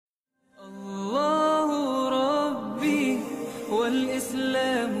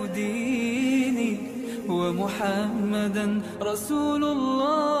محمدا رسول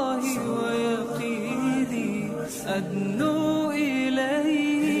الله ويقيني أدنو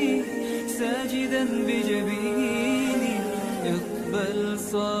إليه ساجدا بجبيني اقبل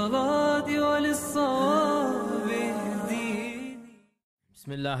صلاتي وللصواب اهديني.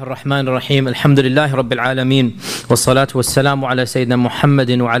 بسم الله الرحمن الرحيم. الحمد لله رب العالمين والصلاة والسلام على سيدنا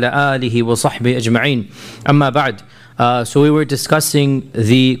محمد وعلى آله وصحبه أجمعين. أما بعد. So we were discussing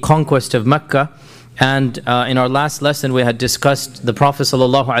the conquest of Mecca, and in our last lesson we had discussed the Prophet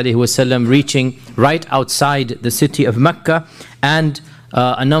ﷺ reaching right outside the city of Mecca, and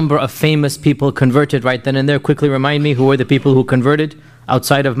a number of famous people converted right then and there. Quickly remind me, who were the people who converted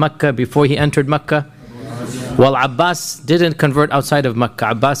outside of Mecca before he entered Mecca? Well, Abbas didn't convert outside of Mecca.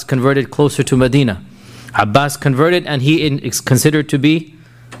 Abbas converted closer to Medina. Abbas converted, and he is considered to be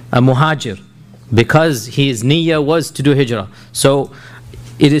a muhajir, because his niyyah was to do hijrah. So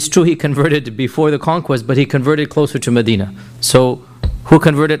it is true he converted before the conquest, but he converted closer to Medina. So who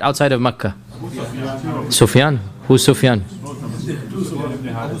converted outside of Mecca? Sufyan. Who's Sufyan?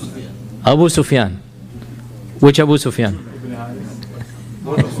 Abu Sufyan. Which Abu Sufyan?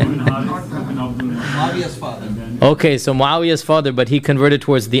 Okay, so Muawiyah's father, but he converted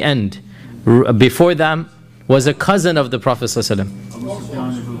towards the end. Before them was a cousin of the Prophet ﷺ.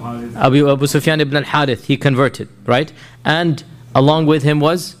 Abu Sufyan ibn al-Harith, he converted, right? And along with him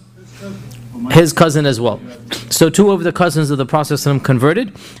was his cousin as well. So two of the cousins of the Prophet ﷺ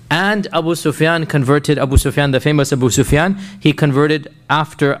converted, and Abu Sufyan converted. Abu Sufyan, the famous Abu Sufyan, he converted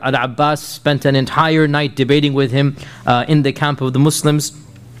after Al-Abbas spent an entire night debating with him in the camp of the Muslims.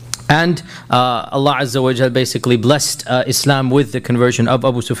 And Allah Azza wa Jal basically blessed Islam with the conversion of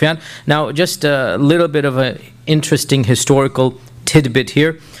Abu Sufyan. Now, just a little bit of an interesting historical tidbit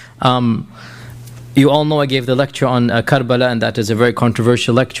here. You all know I gave the lecture on Karbala, and that is a very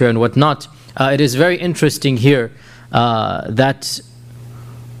controversial lecture and whatnot. It is very interesting here that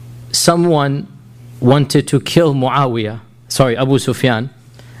someone wanted to kill Abu Sufyan,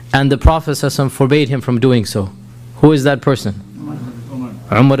 and the Prophet ﷺ forbade him from doing so. Who is that person?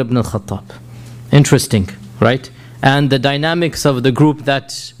 Umar ibn al-Khattab. Interesting, right? And the dynamics of the group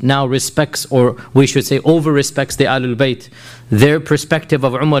that now respects, or we should say over-respects the Ahlul Bayt, their perspective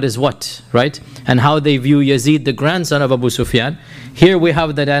of Umar is what, right? And how they view Yazid, the grandson of Abu Sufyan. Here we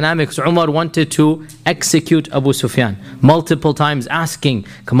have the dynamics. Umar wanted to execute Abu Sufyan multiple times, asking,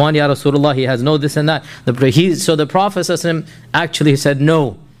 come on, Ya Rasulullah, he has no this and that. So the Prophet ﷺ actually said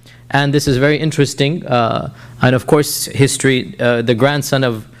no. And this is very interesting. And of course, history, the grandson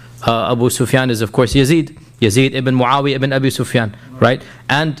of Abu Sufyan is of course Yazid ibn Muawiyah ibn Abi Sufyan, right?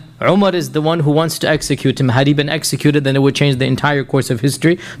 And Umar is the one who wants to execute him. Had he been executed, then it would change the entire course of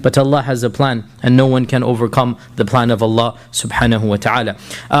history. But Allah has a plan, and no one can overcome the plan of Allah subhanahu wa ta'ala.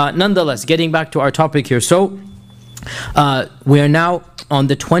 Nonetheless, getting back to our topic here. So, we are now on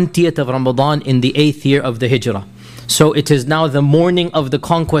the 20th of Ramadan in the 8th year of the Hijrah. So it is now the morning of the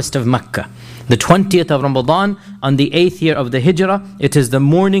conquest of Mecca. The 20th of Ramadan, on the 8th year of the Hijrah, it is the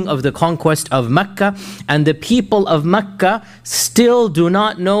morning of the conquest of Mecca. And the people of Mecca still do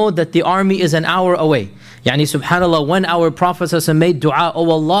not know that the army is an hour away. Yani subhanAllah, when our Prophet made dua, "Oh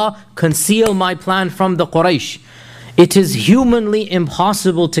Allah, conceal my plan from the Quraysh." It is humanly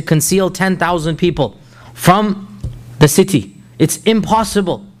impossible to conceal 10,000 people from the city. It's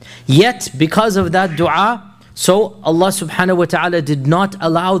impossible. Yet, because of that dua, so Allah subhanahu wa ta'ala did not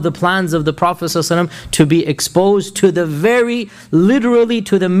allow the plans of the Prophet ﷺ to be exposed to the literally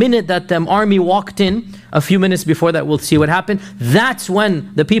to the minute that the army walked in. A few minutes before that, we'll see what happened. That's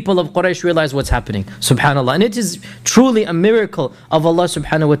when the people of Quraysh realized what's happening. Subhanallah. And it is truly a miracle of Allah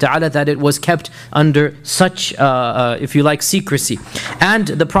subhanahu wa ta'ala that it was kept under such, if you like, secrecy. And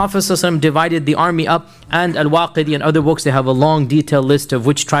the Prophet ﷺ divided the army up, and Al-Waqidi and other books, they have a long detailed list of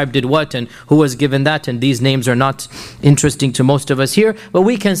which tribe did what and who was given that, and these names are not interesting to most of us here. But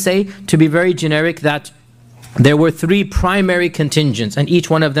we can say, to be very generic, that there were three primary contingents, and each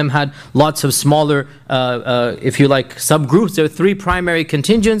one of them had lots of smaller, if you like, subgroups. There were three primary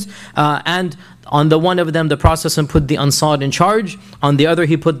contingents, and on the one of them, the Prophet put the Ansar in charge. On the other,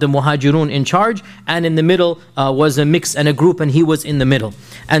 he put the Muhajirun in charge. And in the middle was a mix and a group, and he was in the middle.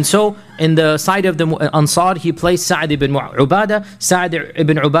 And so, in the side of the Ansar, he placed Sa'd ibn Ubadah. Sa'd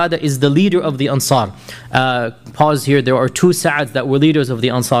ibn Ubadah is the leader of the Ansar. Pause here. There are two Sa'ds that were leaders of the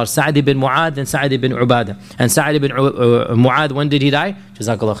Ansar. Sa'd ibn Mu'adh and Sa'd ibn Ubadah. And Sa'd ibn Mu'adh, when did he die?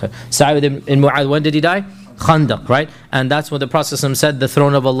 Jazakallah khair. Sa'd ibn Mu'adh, when did he die? Khandaq, right? And that's what the Prophet said, the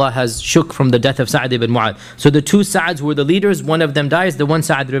throne of Allah has shook from the death of Sa'd ibn Mu'adh. So the two Sa'ds were the leaders, one of them dies, the one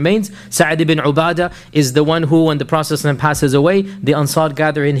Sa'd remains. Sa'd ibn Ubadah is the one who, when the Prophet passes away, the Ansar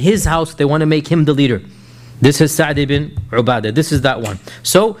gather in his house, they want to make him the leader. This is Sa'd ibn Ubadah. This is that one.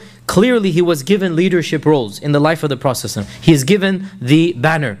 So clearly he was given leadership roles in the life of the Prophet. He is given the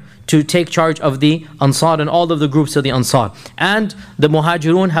banner to take charge of the Ansar and all of the groups of the Ansar. And the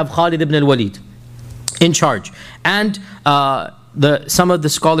Muhajirun have Khalid ibn al-Walid in charge. And some of the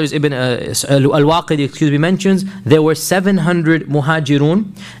scholars, Ibn al-Waqidi, mentions there were 700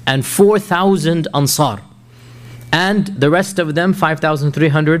 Muhajirun and 4,000 Ansar. And the rest of them,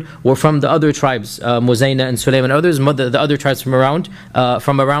 5,300, were from the other tribes, Muzayna and Sulaym and others, the other tribes from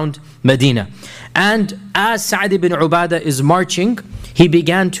around Medina. And as Sa'd ibn Ubadah is marching, he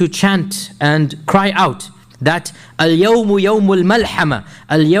began to chant and cry out that اليوم يوم الملحمة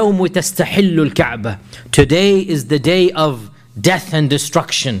اليوم تستحل الكعبة. Today is the day of death and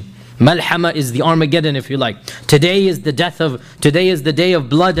destruction. Malhama is the Armageddon, if you like. Today is the day of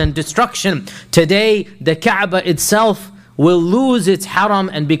blood and destruction. Today the Kaaba itself will lose its haram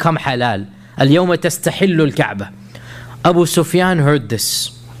and become halal. اليوم تستحل الكعبة. Abu Sufyan heard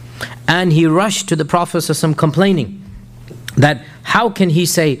this and he rushed to the Prophet ﷺ complaining that how can he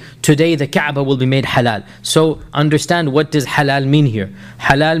say today the Kaaba will be made halal. So understand, what does halal mean here?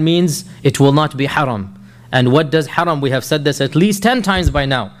 Halal means it will not be haram. And what does haram? We have said this at least 10 times by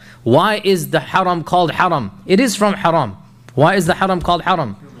now. Why is the haram called haram? It is from haram. Why is the haram called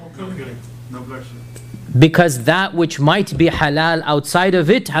haram? Because that which might be halal outside of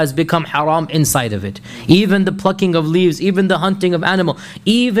it has become haram inside of it. Even the plucking of leaves, even the hunting of animal,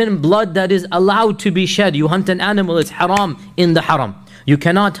 even blood that is allowed to be shed. You hunt an animal, it's haram in the haram. You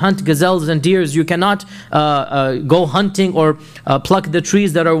cannot hunt gazelles and deers. You cannot go hunting or pluck the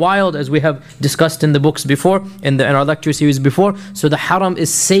trees that are wild, as we have discussed in the books before, in our lecture series before. So the haram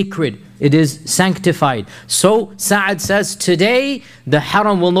is sacred. It is sanctified. So Sa'ad says, today the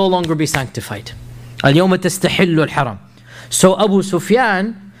haram will no longer be sanctified. اليوم تستحل الحرام. So Abu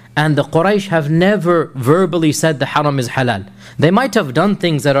Sufyan and the Quraysh have never verbally said the haram is halal. They might have done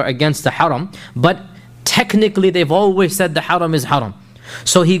things that are against the haram, but technically they've always said the haram is haram.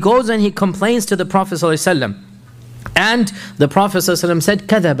 So he goes and he complains to the Prophet ﷺ. And the Prophet ﷺ said,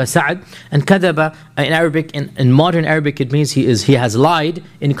 كذب Sa'd. And كذب in Arabic, in modern Arabic, it means he has lied.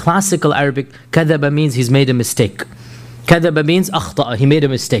 In classical Arabic, كذب means he's made a mistake. كذب means أخطأ, he made a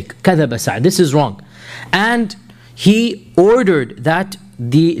mistake. كذب Sa'd, this is wrong. And he ordered that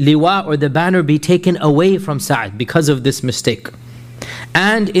the liwa or the banner be taken away from Sa'd because of this mistake.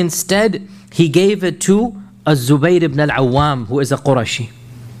 And instead, he gave it to Zubayr ibn al-Awwam, who is a Qurashi.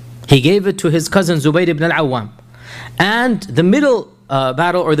 He gave it to his cousin Zubayr ibn al-Awwam. And the middle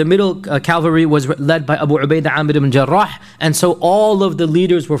battle, or the middle cavalry, was led by Abu Ubaidah Amir ibn Jarrah. And so all of the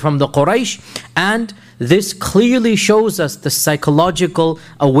leaders were from the Quraysh. And this clearly shows us the psychological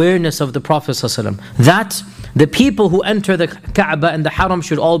awareness of the Prophet ﷺ, that the people who enter the Kaaba and the Haram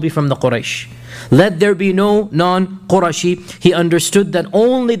should all be from the Quraysh. Let there be no non-Qurashi. He understood that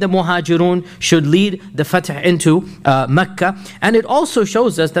only the Muhajirun should lead the Fatih into Mecca. And it also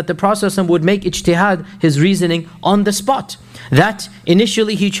shows us that the Prophet ﷺ would make ijtihad, his reasoning, on the spot. That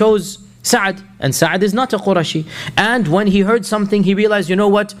initially he chose Sa'd, and Sa'd is not a Qurashi. And when he heard something, he realized, you know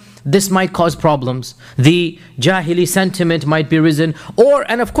what, this might cause problems. The Jahili sentiment might be risen.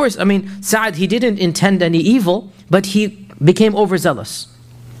 And of course, Sa'd, he didn't intend any evil, but he became overzealous.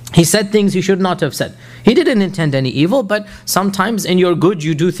 He said things he should not have said. He didn't intend any evil, but sometimes in your good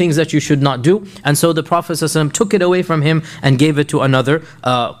you do things that you should not do. And so the Prophet ﷺ took it away from him and gave it to another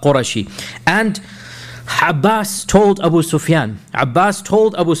Qurashi. And Abbas told Abu Sufyan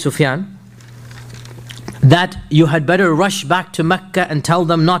that you had better rush back to Mecca and tell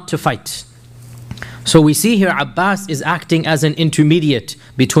them not to fight. So we see here Abbas is acting as an intermediate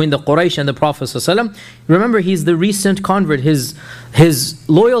between the Quraysh and the Prophet ﷺ. Remember, he's the recent convert. His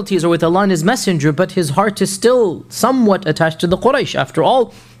loyalties are with Allah and His Messenger, but his heart is still somewhat attached to the Quraysh. After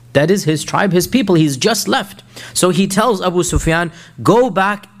all, that is his tribe, his people. He's just left. So he tells Abu Sufyan, go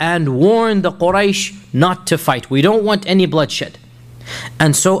back and warn the Quraysh not to fight. We don't want any bloodshed.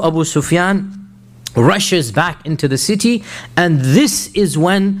 And so Abu Sufyan rushes back into the city, and this is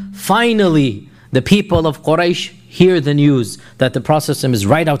when finally the people of Quraysh hear the news that the Prophet is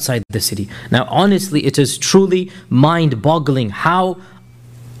right outside the city. Now honestly, it is truly mind-boggling how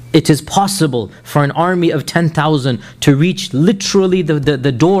it is possible for an army of 10,000 to reach literally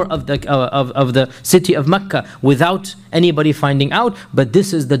the door of the city of Mecca without anybody finding out. But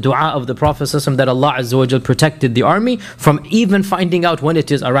this is the dua of the Prophet ﷺ, that Allah Azza wa Jal protected the army from even finding out when it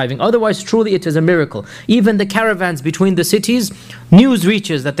is arriving. Otherwise, truly it is a miracle. Even the caravans between the cities, news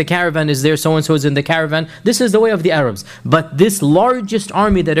reaches that the caravan is there, so-and-so is in the caravan. This is the way of the Arabs. But this largest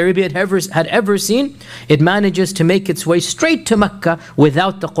army that Arabia had ever seen, it manages to make its way straight to Mecca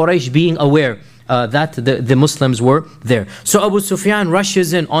without the Quraysh being aware that the Muslims were there. So Abu Sufyan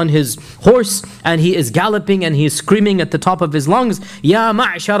rushes in on his horse, and he is galloping and he is screaming at the top of his lungs, Ya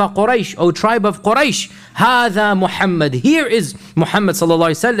ma'shara Quraysh, O tribe of Quraysh, Hada Muhammad, here is Muhammad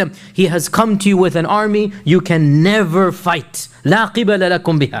sallallahu alaihi wasallam. He has come to you with an army you can never fight. La qibala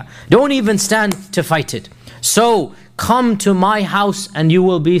lakum biha. Don't even stand to fight it. So come to my house and you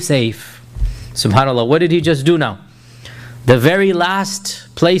will be safe. Subhanallah, what did he just do now? The very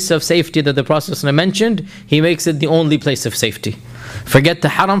last place of safety that the Prophet ﷺ mentioned, he makes it the only place of safety. Forget the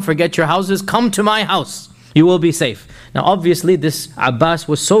haram, forget your houses, come to my house, you will be safe. Now obviously this Abbas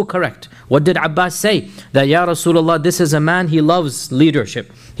was so correct. What did Abbas say? That Ya Rasulullah, this is a man, he loves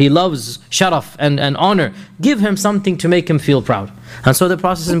leadership. He loves sharaf and honor. Give him something to make him feel proud. And so the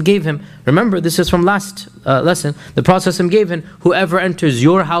Prophet ﷺ gave him, remember this is from last lesson, the Prophet ﷺ gave him, whoever enters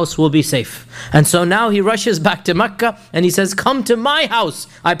your house will be safe. And so now he rushes back to Mecca and he says, come to my house,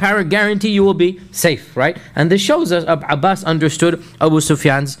 I guarantee you will be safe, right? And this shows us Abbas understood Abu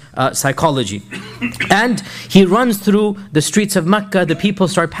Sufyan's psychology. And he runs through the streets of Mecca, the people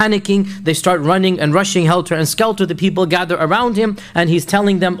start panicking, they start running and rushing helter and skelter, the people gather around him and he's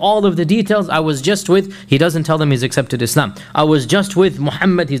telling them all of the details. I was just with, he doesn't tell them he's accepted Islam. I was just with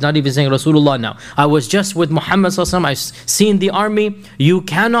Muhammad, he's not even saying Rasulullah now. I was just with Muhammad sallallahu alaihi wasallam, I've seen the army, you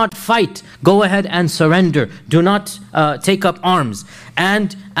cannot fight, go ahead and surrender, do not take up arms.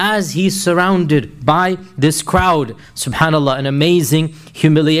 And as he's surrounded by this crowd, subhanallah, an amazing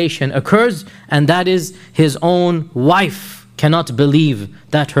humiliation occurs, and that is his own wife cannot believe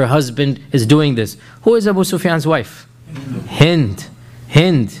that her husband is doing this. Who is Abu Sufyan's wife? Hind.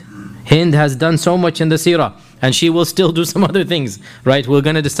 Hind has done so much in the seerah, and she will still do some other things, right? We're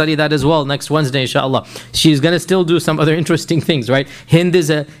going to study that as well next Wednesday, inshallah. She's going to still do some other interesting things, right? Hind is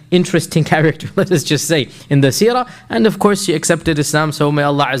an interesting character, let us just say, in the seerah. And of course, she accepted Islam, so may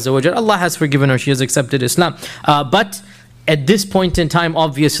Allah Azza wa Jal, Allah has forgiven her, she has accepted Islam. But at this point in time,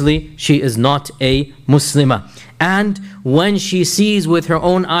 obviously, she is not a Muslimah. And when she sees with her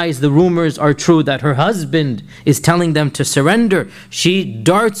own eyes the rumors are true that her husband is telling them to surrender, she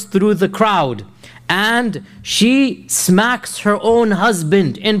darts through the crowd and she smacks her own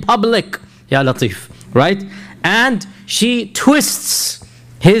husband in public. Ya Latif, right? And she twists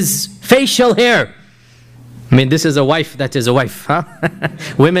his facial hair. I mean, this is a wife that is a wife, huh?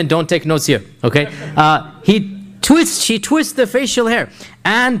 Women, don't take notes here, okay? She twists the facial hair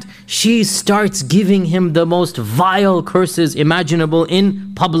and she starts giving him the most vile curses imaginable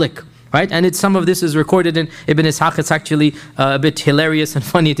in public, right? And some of this is recorded in Ibn Ishaq. It's actually a bit hilarious and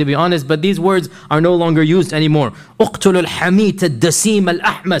funny, to be honest, but these words are no longer used anymore. اقتل الحميت الدسيم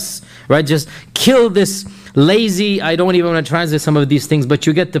الأحمس, right? Just kill this lazy, I don't even want to translate some of these things, but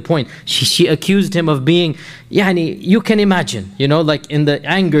you get the point. She accused him of being, you can imagine, like in the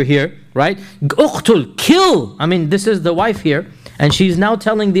anger here, right? Uqtul, kill. I mean, this is the wife here, and she's now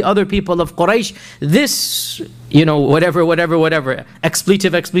telling the other people of Quraysh, this, whatever,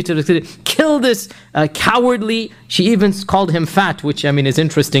 expletive, kill this cowardly, she even called him fat, which I mean is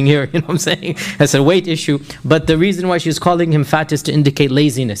interesting here, you know what I'm saying? That's a weight issue, but the reason why she's calling him fat is to indicate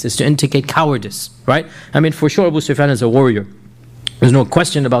laziness, is to indicate cowardice, right? I mean, for sure Abu Sufyan is a warrior. There's no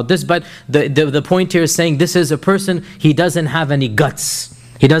question about this, but the point here is saying this is a person, he doesn't have any guts.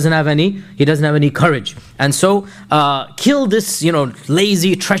 He doesn't have any courage. And so, kill this,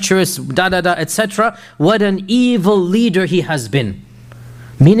 lazy, treacherous, etc. What an evil leader he has been.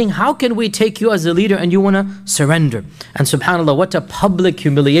 Meaning, how can we take you as a leader and you want to surrender? And subhanAllah, what a public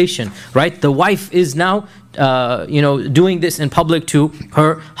humiliation, right? The wife is now, doing this in public to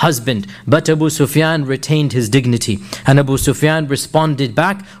her husband. But Abu Sufyan retained his dignity. And Abu Sufyan responded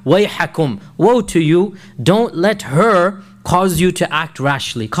back, Wayhakum, woe to you, don't let her cause you to act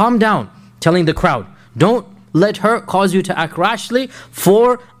rashly. Calm down, telling the crowd. Don't let her cause you to act rashly,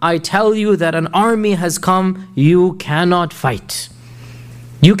 for I tell you that an army has come, you cannot fight.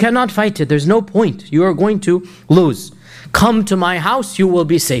 You cannot fight it, there's no point. You are going to lose. Come to my house, you will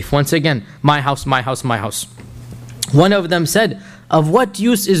be safe. Once again, my house, my house, my house. One of them said, of what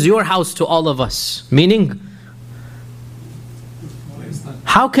use is your house to all of us? Meaning,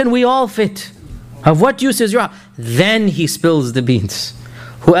 how can we all fit? Of what use is your house? Then he spills the beans.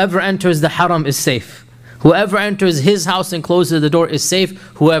 Whoever enters the haram is safe. Whoever enters his house and closes the door is safe.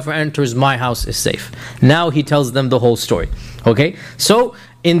 Whoever enters my house is safe. Now he tells them the whole story. Okay? So,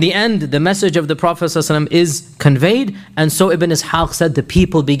 in the end, the message of the Prophet ﷺ is conveyed, and so Ibn Ishaq said the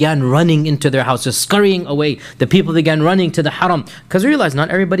people began running into their houses, scurrying away. The people began running to the haram, because realize not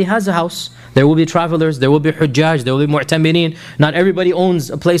everybody has a house. There will be travelers, there will be hujjaj, there will be mu'tamirin. Not everybody owns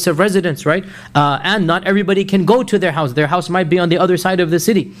a place of residence, right? And not everybody can go to their house. Their house might be on the other side of the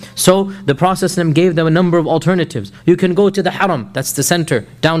city. So the Prophet ﷺ gave them a number of alternatives. You can go to the haram, that's the center,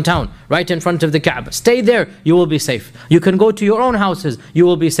 downtown, right in front of the Kaaba. Stay there, you will be safe. You can go to your own houses, you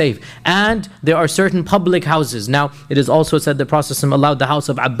will be safe. And there are certain public houses. Now, it is also said the Prophet ﷺ allowed the house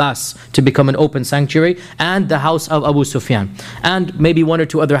of Abbas to become an open sanctuary, and the house of Abu Sufyan, and maybe one or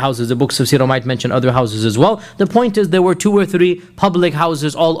two other houses. The books of Sirah might mention other houses as well. The point is there were 2 or 3 public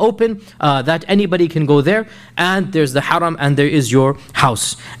houses all open, that anybody can go there, and there's the haram and there is your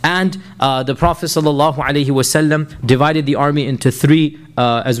house. And the Prophet ﷺ divided the army into 3,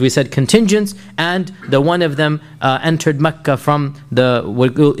 as we said, contingents, and the one of them entered Mecca from it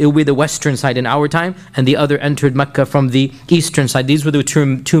will be the western side in our time, and the other entered Mecca from the eastern side. These were the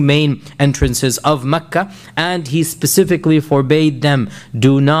 2 main entrances of Mecca, and he specifically forbade them,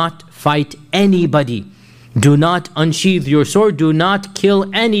 do not fight anybody, do not unsheath your sword, do not kill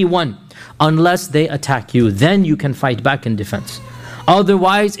anyone unless they attack you. Then you can fight back in defense.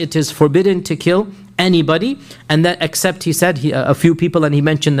 Otherwise, it is forbidden to kill anybody, and that except, he said, a few people, and he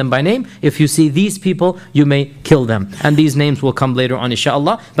mentioned them by name. If you see these people, you may kill them, and these names will come later on,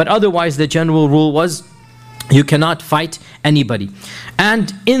 inshallah. But otherwise, the general rule was you cannot fight anybody.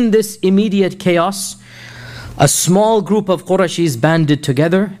 And in this immediate chaos, a small group of Qurayshis banded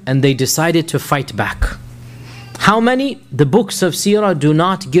together and they decided to fight back. How many? The books of Sirah do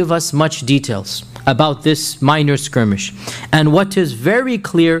not give us much details about this minor skirmish. And what is very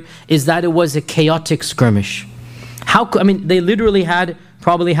clear is that it was a chaotic skirmish. They literally had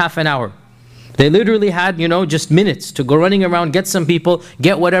probably half an hour. They literally had, just minutes to go running around, get some people,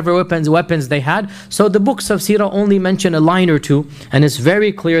 get whatever weapons they had. So the books of Sirah only mention a line or two, and it's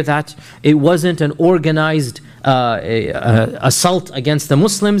very clear that it wasn't an organized assault against the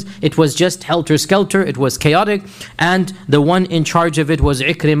Muslims. It was just helter-skelter, it was chaotic, and the one in charge of it was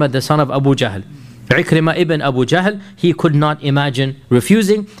Ikrimah, the son of Abu Jahl. Ikrimah ibn Abu Jahl, he could not imagine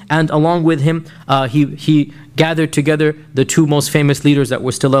refusing, and along with him, he gathered together the 2 most famous leaders that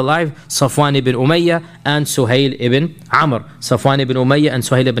were still alive, Safwan ibn Umayyah and Suhail ibn Amr. Safwan ibn Umayyah and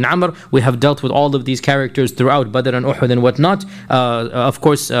Suhail ibn Amr, we have dealt with all of these characters throughout Badr and Uhud and whatnot. Of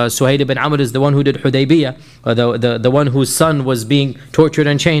course, Suhail ibn Amr is the one who did Hudaybiyah, the one whose son was being tortured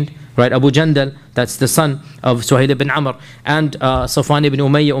and chained. Right, Abu Jandal, that's the son of Suhail ibn Amr. And Safwan ibn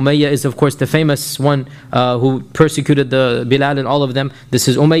Umayyah. Umayyah is of course the famous one who persecuted the Bilal and all of them. This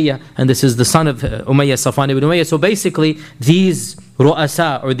is Umayyah, and this is the son of Umayyah, Safwan ibn Umayyah. So basically, these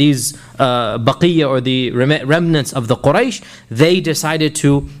ru'asa, or these baqiyya, or the remnants of the Quraysh, they decided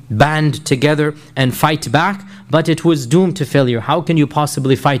to band together and fight back. But it was doomed to failure. How can you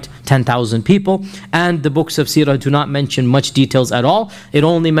possibly fight 10,000 people? And the books of Sirah do not mention much details at all. It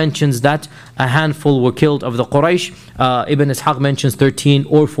only mentions that a handful were killed of the Quraysh. Ibn Ishaq mentions 13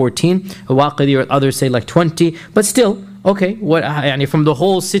 or 14. Waqidi or others say like 20. But still, okay, from the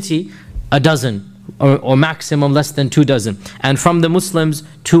whole city, a dozen. Or maximum less than 2 dozen. And from the Muslims,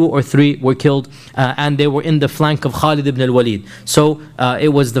 2 or 3 were killed, and they were in the flank of Khalid ibn al-Walid. So it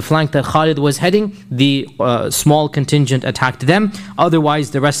was the flank that Khalid was heading. The small contingent attacked them.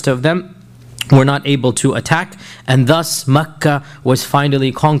 Otherwise, the rest of them were not able to attack, and thus Mecca was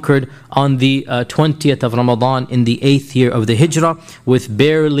finally conquered on the 20th of Ramadan in the 8th year of the Hijrah, with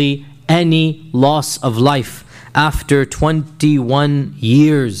barely any loss of life. After 21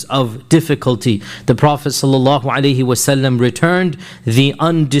 years of difficulty, the Prophet ﷺ returned the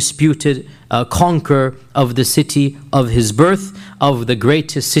undisputed conqueror of the city of his birth, of the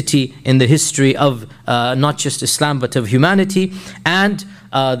greatest city in the history of not just Islam but of humanity. And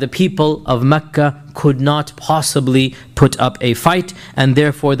the people of Mecca could not possibly put up a fight, and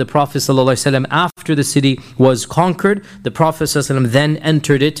therefore the Prophet ﷺ, after the city was conquered, the Prophet ﷺ then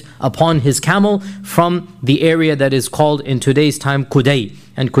entered it upon his camel from the area that is called in today's time Quday.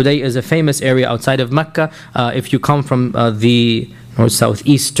 And Quday is a famous area outside of Mecca. If you come from the north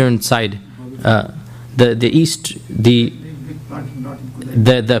southeastern side, so today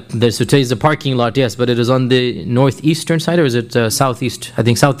is the parking lot, yes, but it is on the northeastern side, or is it southeast? I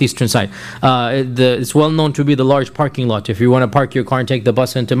think southeastern side. It's well known to be the large parking lot. If you want to park your car and take the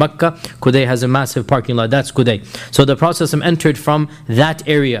bus into Mecca, Quday has a massive parking lot. That's Quday. So the Prophet entered from that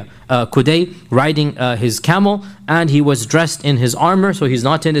area, Quday, riding his camel, and he was dressed in his armor, so he's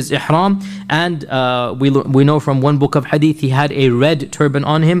not in his ihram. And we know from one book of hadith, he had a red turban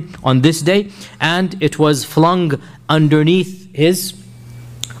on him on this day, and it was flung underneath his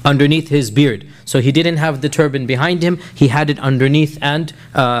underneath his beard. So he didn't have the turban behind him, he had it underneath and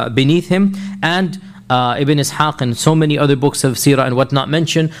beneath him. And Ibn Ishaq and so many other books of seerah and whatnot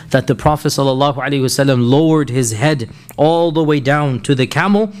mention that the Prophet ﷺ lowered his head all the way down to the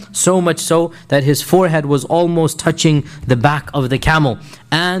camel, so much so that his forehead was almost touching the back of the camel.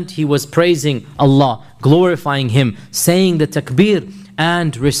 And he was praising Allah, glorifying Him, saying the takbir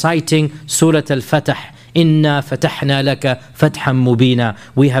and reciting Surah Al-Fatah. Inna fatahna laka fathan mubina.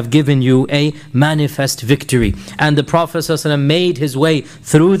 We have given you a manifest victory. And the Prophet ﷺ made his way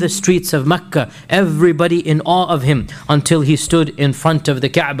through the streets of Mecca, everybody in awe of him, until he stood in front of the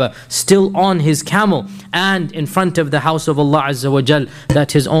Kaaba, still on his camel, and in front of the house of Allah Azza wa Jal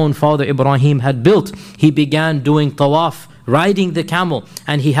that his own father Ibrahim had built. He began doing tawaf, riding the camel,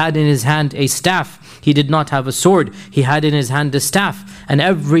 and he had in his hand a staff. He did not have a sword, he had in his hand a staff. And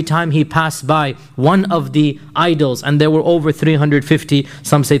every time he passed by one of the idols, and there were over 350,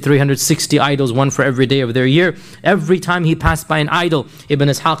 some say 360 idols, one for every day of their year. Every time he passed by an idol, Ibn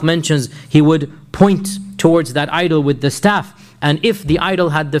Ishaq mentions, he would point towards that idol with the staff. And if the idol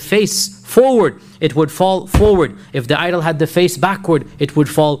had the face forward, it would fall forward. If the idol had the face backward, it would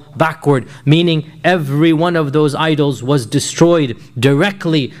fall backward. Meaning every one of those idols was destroyed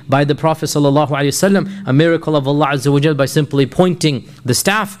directly by the Prophet ﷺ, a miracle of Allah Azza wa Jal, by simply pointing the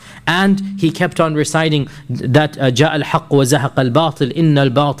staff. And he kept on reciting that جاء الحق وزهق الباطل إن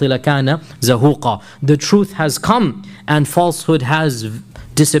الباطل كان زهوقا. The truth has come and falsehood has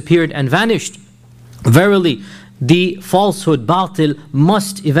disappeared and vanished. Verily, the falsehood, batil,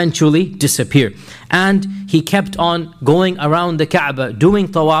 must eventually disappear. And he kept on going around the Kaaba, doing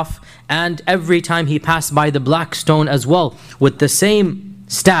tawaf, and every time he passed by the black stone as well, with the same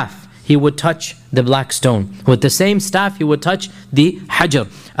staff, he would touch the black stone. With the same staff, he would touch the hajar.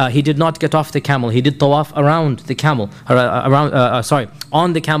 He did not get off the camel. He did tawaf around the camel,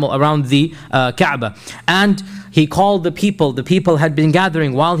 on the camel around the Kaaba. And he called the people. The people had been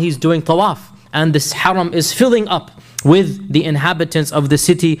gathering while he's doing tawaf. And this haram is filling up with the inhabitants of the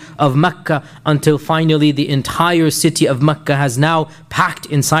city of Mecca, until finally the entire city of Mecca has now packed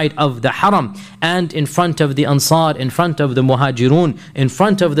inside of the haram. And in front of the Ansar, in front of the Muhajirun, in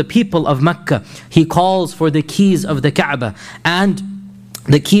front of the people of Mecca, he calls for the keys of the Kaaba. And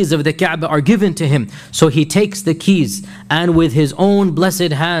the keys of the Kaaba are given to him. So he takes the keys, and with his own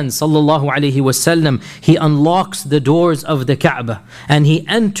blessed hands, sallallahu alaihi wasallam, he unlocks the doors of the Kaaba, and he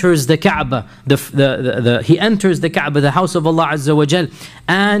enters the Kaaba, he enters the Kaaba, the house of Allah Azza wa Jal,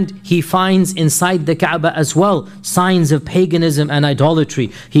 and he finds inside the Kaaba as well signs of paganism and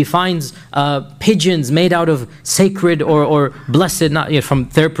idolatry. He finds pigeons made out of sacred or blessed, not from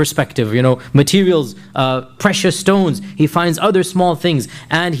their perspective, materials, precious stones. He finds other small things,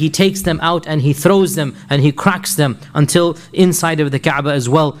 and he takes them out and he throws them and he cracks them until inside of the Kaaba as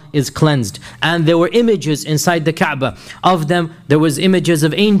well is cleansed. And there were images inside the Kaaba. Of them, there was images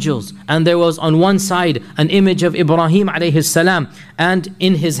of angels, and there was on one side an image of Ibrahim alayhi salam, and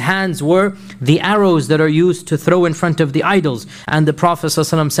in his hands were the arrows that are used to throw in front of the idols. And the Prophet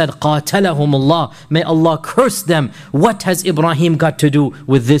ﷺ said, قَاتَلَهُمُ اللَّهِ, may Allah curse them. What has Ibrahim got to do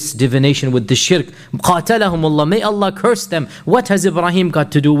with this divination, with the shirk? قَاتَلَهُمُ اللَّهِ, may Allah curse them. What has Ibrahim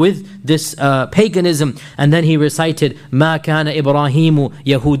got to do with this paganism? And then he recited, مَا كَانَ إِبْرَاهِيمُ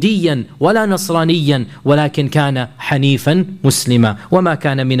يَهُودِيًّا وَلَا نَصْرَانِيًّا وَلَكِنْ كَانَ حَنِيفًا مُسْلِمًا وَمَا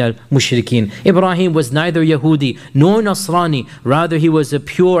كَانَ مِنَ الْمُشْرِكِينَ. Ibrahim was neither Yahudi nor Nasrani, rather he was a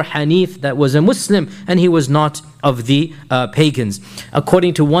pure Hanif that was a Muslim, and he was not of the pagans.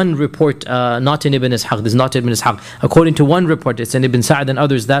 According to one report, not in Ibn Ishaq, this is not Ibn Ishaq, according to one report, it's in Ibn Sa'd and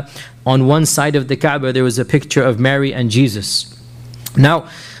others, that on one side of the Kaaba there was a picture of Mary and Jesus. Now,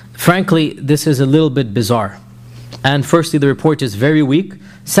 frankly, this is a little bit bizarre. And firstly, the report is very weak.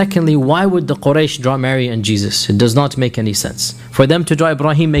 Secondly, why would the Quraysh draw Mary and Jesus? It does not make any sense. For them to draw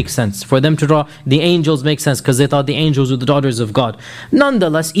Ibrahim makes sense. For them to draw the angels makes sense, because they thought the angels were the daughters of God.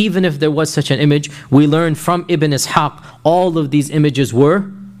 Nonetheless, even if there was such an image, we learn from Ibn Ishaq, all of these images were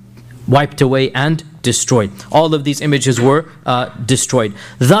wiped away and destroyed. All of these images were destroyed.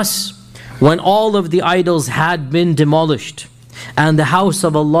 Thus, when all of the idols had been demolished, and the house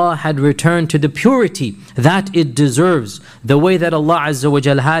of Allah had returned to the purity that it deserves, the way that Allah Azza wa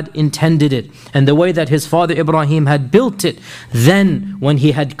Jal had intended it, and the way that his father Ibrahim had built it, then when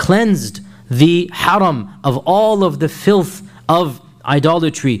he had cleansed the haram of all of the filth of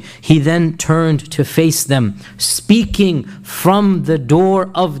idolatry, he then turned to face them, speaking from the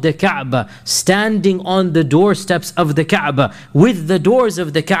door of the Kaaba, standing on the doorsteps of the Kaaba, with the doors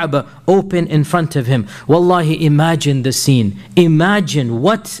of the Kaaba open in front of him. Wallahi, imagine the scene. Imagine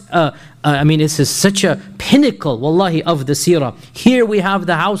what this is such a pinnacle, wallahi, of the seerah. Here we have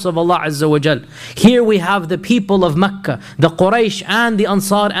the house of Allah Azza wa Jal. Here we have the people of Mecca, the Quraysh and the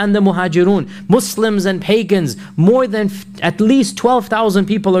Ansar and the Muhajirun, Muslims and pagans. More than at least 12,000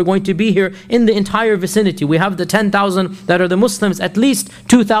 people are going to be here in the entire vicinity. We have the 10,000 that are the Muslims, at least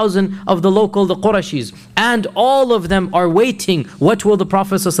 2,000 of the local, the Qurayshis. And all of them are waiting. What will the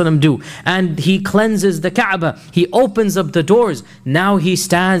Prophet ﷺ do? And he cleanses the Kaaba. He opens up the doors. Now he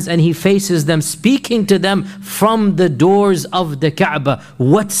stands and he faces them, speaking to them from the doors of the Kaaba.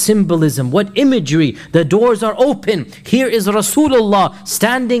 What symbolism, what imagery. The doors are open. Here is Rasulullah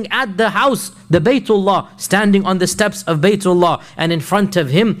standing at the house, the Baytullah, standing on the steps of Baytullah, and in front of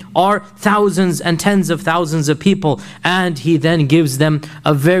him are thousands and tens of thousands of people. And he then gives them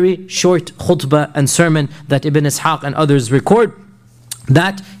a very short khutbah and sermon that Ibn Ishaq and others record,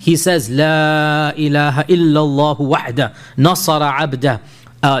 that he says, La ilaha illallah wahda nasara abda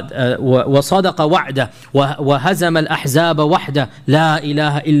وصدق وعده وهزم الأحزاب وحده لا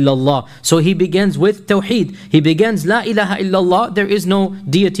إله إلا الله. So he begins with Tawheed. He begins La ilaha illallah. There is no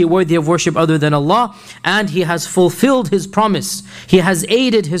deity worthy of worship other than Allah. And he has fulfilled his promise. He has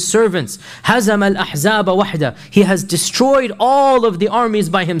aided his servants. هزم الأحزاب وحده. He has destroyed all of the armies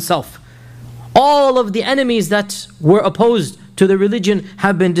by himself. All of the enemies that were opposed to the religion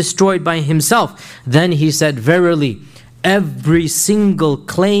have been destroyed by himself. Then he said, verily, every single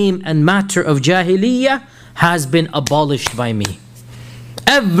claim and matter of Jahiliyyah has been abolished by me.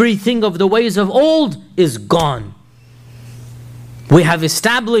 Everything of the ways of old is gone. We have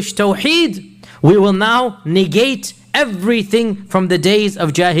established Tawheed. We will now negate everything from the days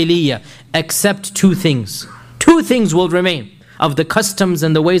of Jahiliyyah, except two things. Two things will remain. Of the customs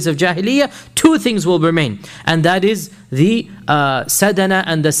and the ways of Jahiliyyah, two things will remain. And that is the sadana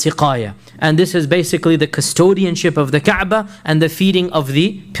and the siqaya. And this is basically the custodianship of the Kaaba and the feeding of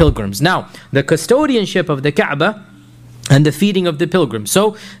the pilgrims. Now, the custodianship of the Kaaba and the feeding of the pilgrims.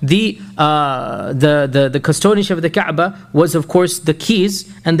 So the custodianship of the Kaaba was, of course, the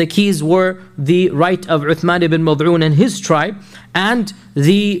keys, and the keys were the right of Uthman ibn Mad'un and his tribe, and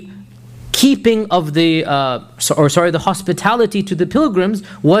the keeping of the hospitality to the pilgrims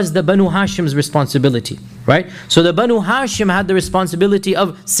was the Banu Hashim's responsibility, right? So the Banu Hashim had the responsibility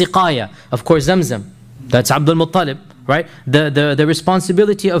of siqaya, of course Zamzam, that's Abdul Muttalib, right? The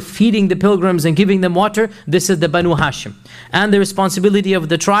responsibility of feeding the pilgrims and giving them water, this is the Banu Hashim. And the responsibility of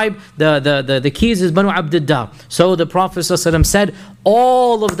the tribe, the keys is Banu Abdiddar. So the Prophet ﷺ said,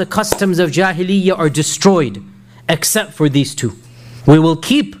 all of the customs of Jahiliyyah are destroyed, except for these two. We will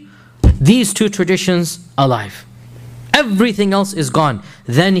keep these two traditions alive. Everything else is gone.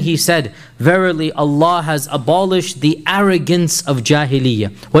 Then he said, verily Allah has abolished the arrogance of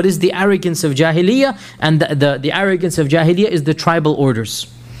Jahiliyyah. What is the arrogance of Jahiliyyah? And the arrogance of Jahiliyyah is the tribal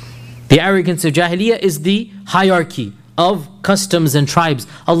orders. The arrogance of Jahiliyyah is the hierarchy of customs and tribes.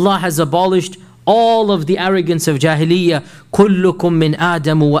 Allah has abolished all of the arrogance of Jahiliyyah. كلكم من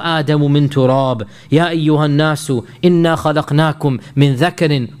آدم وآدم من تراب يا أيها الناس إنا خلقناكم من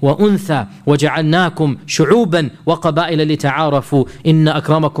ذكر وأنثى وجعلناكم شعوبا وقبائل لتعارفوا إن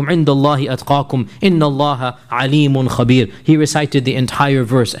أكرمكم عند الله أتقاكم إن الله عليم خبير. He recited the entire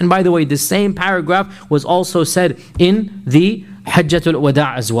verse. And by the way, the same paragraph was also said in the Hajjatul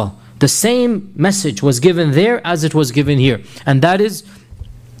Wada' as well. The same message was given there as it was given here. And that is,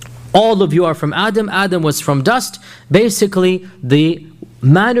 all of you are from Adam, Adam was from dust. Basically, the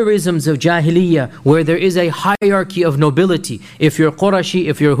mannerisms of Jahiliyyah, where there is a hierarchy of nobility. If you're Qurashi,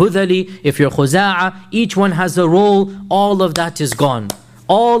 if you're Hudhali, if you're Khuza'a, each one has a role, all of that is gone.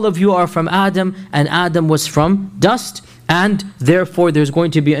 All of you are from Adam, and Adam was from dust. And therefore there's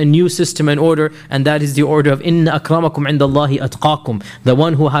going to be a new system and order, and that is the order of Inna akramakum indallahi atqakum. The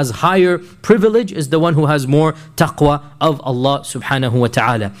one who has higher privilege is the one who has more taqwa of Allah subhanahu wa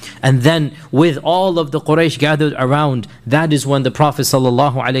ta'ala. And then with all of the Quraysh gathered around, that is when the Prophet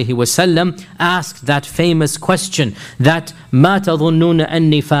sallallahu alaihi wasallam asked that famous question, that ma tadhunnuna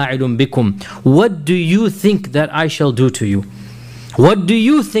anni fa'ilun bikum. What do you think that I shall do to you? What do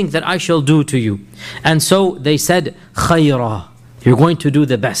you think that I shall do to you? And so they said, khayra. You're going to do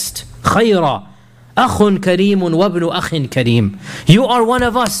the best. Khayra. Akhun kareemun wabnu akhin kareem. You are one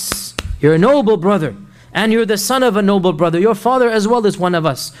of us. You're a noble brother. And you're the son of a noble brother. Your father as well is one of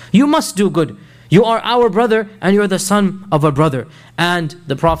us. You must do good. You are our brother and you're the son of a brother. And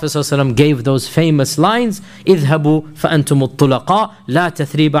the Prophet ﷺ gave those famous lines, اذهبوا فأنتم الطلقاء لا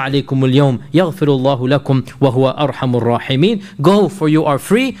تثريب عليكم اليوم يغفر الله لكم وهو أرحم الراحمين. Go, for you are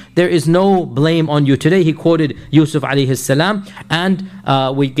free. There is no blame on you today. He quoted Yusuf alayhi salam, and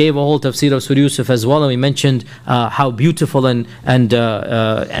we gave a whole tafsir of Surah Yusuf as well, and we mentioned how beautiful and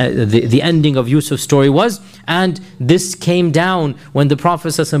the ending of Yusuf's story was. And this came down when the Prophet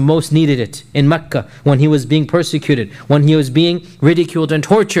ﷺ most needed it in Mecca, when he was being persecuted, when he was being ridiculed and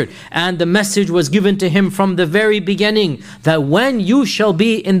tortured. And the message was given to him from the very beginning that when you shall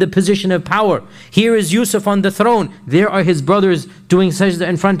be in the position of power, here is Yusuf on the throne, there are his brothers doing sajda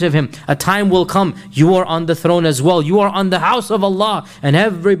in front of him. A time will come, you are on the throne as well. You are on the house of Allah, and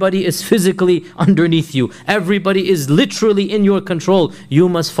everybody is physically underneath you. Everybody is literally in your control. You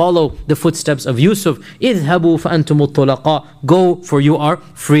must follow the footsteps of Yusuf. اذهبوا فأنتم الطلقاء. Go, for you are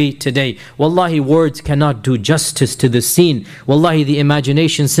free today. Wallahi, words cannot do justice to the scene. Wallahi, the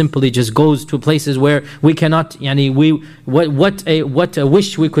imagination simply just goes to places where we cannot, what a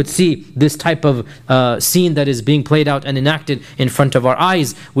wish we could see this type of scene that is being played out and enacted in front of our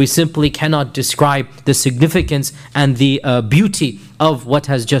eyes. We simply cannot describe the significance and the beauty of what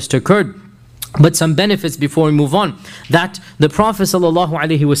has just occurred. But some benefits before we move on. That the Prophet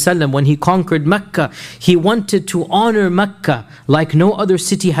ﷺ, when he conquered Mecca, he wanted to honor Mecca like no other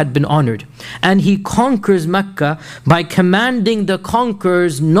city had been honored. And he conquers Mecca by commanding the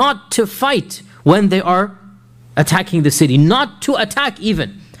conquerors not to fight when they are attacking the city, not to attack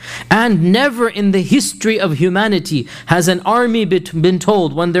even. And never in the history of humanity has an army been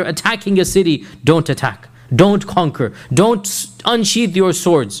told when they're attacking a city, don't attack, don't conquer, don't unsheath your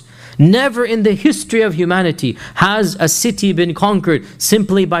swords. Never in the history of humanity has a city been conquered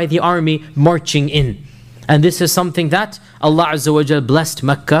simply by the army marching in. And this is something that Allah Azza wa Jal blessed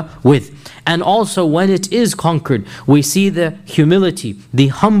Mecca with. And also when it is conquered, we see the humility, the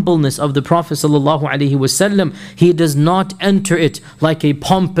humbleness of the Prophet ﷺ. He does not enter it like a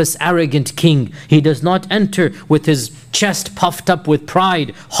pompous, arrogant king. He does not enter with his chest puffed up with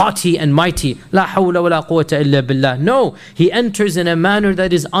pride, haughty and mighty. La hawla wa la quwwata illa billah. No, he enters in a manner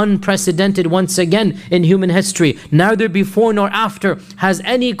that is unprecedented once again in human history. Neither before nor after has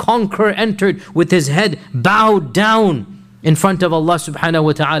any conqueror entered with his head bowed down in front of Allah subhanahu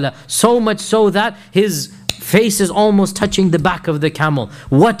wa ta'ala. So much so that his face is almost touching the back of the camel.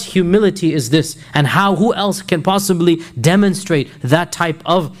 What humility is this? And who else can possibly demonstrate that type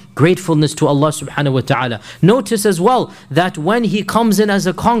of gratefulness to Allah subhanahu wa ta'ala? Notice as well that when he comes in as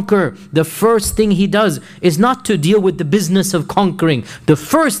a conqueror, the first thing he does is not to deal with the business of conquering. The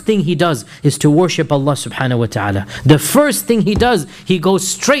first thing he does is to worship Allah subhanahu wa ta'ala. The first thing he does, he goes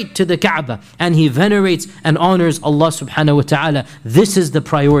straight to the Kaaba and he venerates and honors Allah subhanahu wa ta'ala. This is the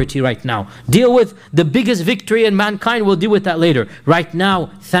priority right now. Deal with the biggest victory in mankind, we'll deal with that later. Right now,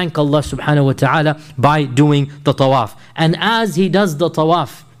 thank Allah subhanahu wa ta'ala by doing the tawaf. And as he does the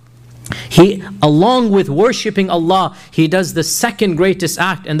tawaf, he, along with worshipping Allah, he does the second greatest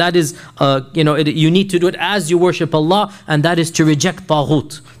act, and that is, you need to do it as you worship Allah, and that is to reject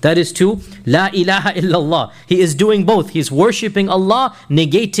taghut. That is to La ilaha illallah. He is doing both. He's worshipping Allah,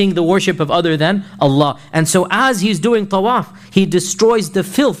 negating the worship of other than Allah. And so as he's doing tawaf, he destroys the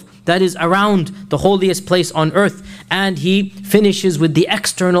filth that is around the holiest place on earth, and he finishes with the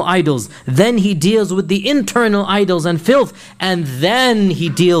external idols. Then he deals with the internal idols and filth, and then he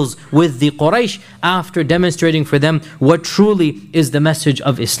deals with the Quraysh after demonstrating for them what truly is the message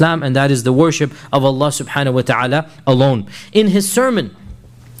of Islam, and that is the worship of Allah subhanahu wa ta'ala alone. In his sermon,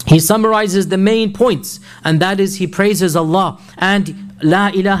 he summarizes the main points, and that is he praises Allah and La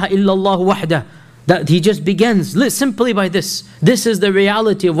ilaha illallah wahdah. That he just begins simply by this. This is the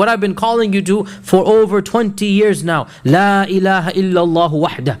reality of what I've been calling you to for over 20 years now. La ilaha illallah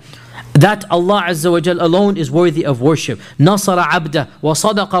wahdah. That Allah Azza wa Jal alone is worthy of worship. Nasara abda wa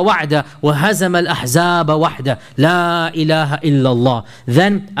sadaqa wa'da wa hazama al-ahzaba wahda. La ilaha illallah.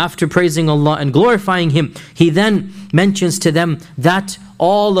 Then after praising Allah and glorifying Him, he then mentions to them that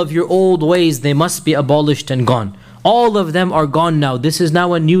all of your old ways, they must be abolished and gone. All of them are gone now. This is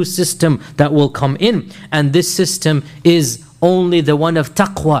now a new system that will come in. And this system is only the one of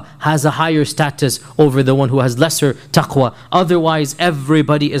taqwa has a higher status over the one who has lesser taqwa. Otherwise,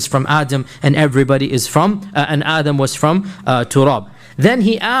 everybody is from Adam, and everybody is from, and Adam was from Turab. Then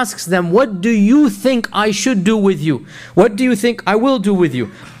he asks them, what do you think I should do with you? What do you think I will do with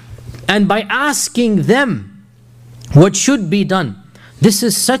you? And by asking them what should be done, this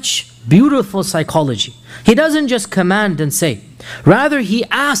is such beautiful psychology. He doesn't just command and say. Rather, he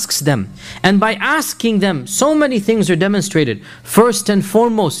asks them. And by asking them, so many things are demonstrated. First and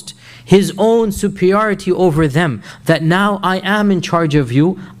foremost, his own superiority over them, that now I am in charge of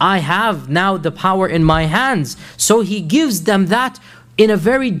you, I have now the power in my hands. So he gives them that in a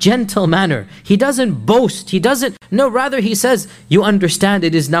very gentle manner. He doesn't boast, rather he says, you understand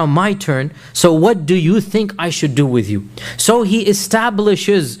it is now my turn, so what do you think I should do with you? So he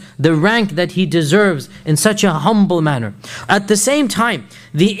establishes the rank that he deserves in such a humble manner. At the same time,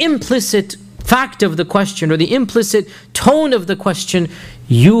 the implicit fact of the question, or the implicit tone of the question,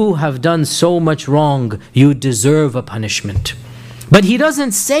 you have done so much wrong, you deserve a punishment. But he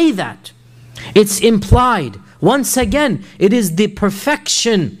doesn't say that. It's implied. Once again, it is the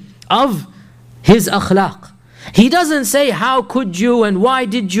perfection of his akhlaq. He doesn't say, how could you and why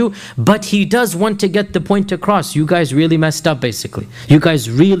did you? But he does want to get the point across. You guys really messed up, basically. You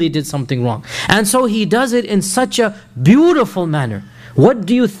guys really did something wrong. And so he does it in such a beautiful manner. What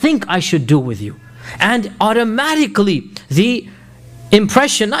do you think I should do with you? And automatically the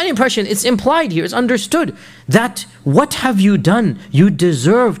it's implied here, it's understood that what have you done? You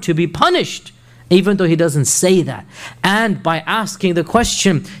deserve to be punished. Even though he doesn't say that. And by asking the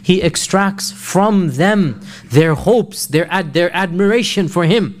question, he extracts from them their hopes, their admiration for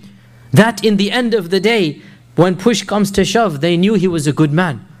him. That in the end of the day, when push comes to shove, they knew he was a good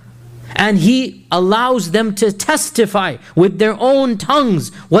man. And he allows them to testify with their own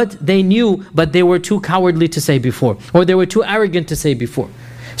tongues what they knew, but they were too cowardly to say before, or they were too arrogant to say before.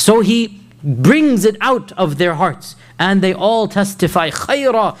 So he brings it out of their hearts. And they all testify,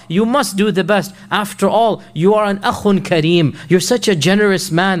 khayra, you must do the best. After all, you are an akhun kareem. You're such a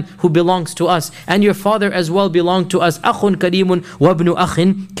generous man who belongs to us. And your father as well belonged to us. Akhun kareemun wabnu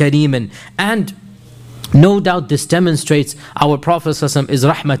akhin kareemun. And no doubt this demonstrates our Prophet ﷺ is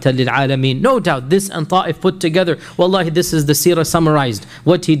rahmatan lil alameen. No doubt this and Ta'if put together. Wallahi, this is the seerah summarized.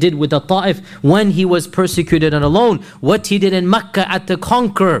 What he did with the Ta'if when he was persecuted and alone. What he did in Mecca at the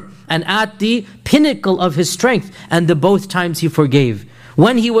conqueror and at the pinnacle of his strength. And the both times he forgave.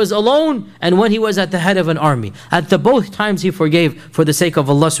 When he was alone and when he was at the head of an army. At the both times he forgave for the sake of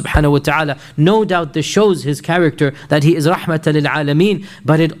Allah subhanahu wa ta'ala. No doubt this shows his character, that he is rahmatan lil alameen.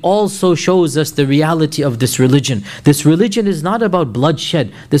 But it also shows us the reality of this religion. This religion is not about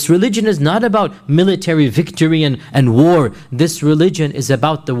bloodshed. This religion is not about military victory and war. This religion is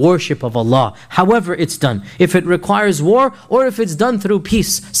about the worship of Allah. However it's done. If it requires war or if it's done through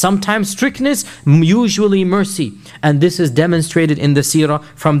peace. Sometimes strictness, usually mercy. And this is demonstrated in the seerah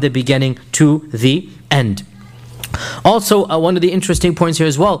from the beginning to the end. Also, one of the interesting points here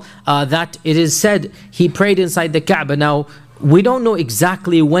as well, that it is said he prayed inside the Kaaba. Now, we don't know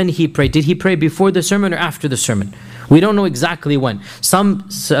exactly when he prayed. Did he pray before the sermon or after the sermon? We don't know exactly when. Some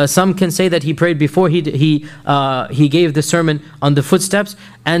can say that he prayed before he gave the sermon on the footsteps,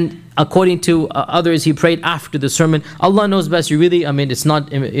 and according to others, he prayed after the sermon. Allah knows best. It's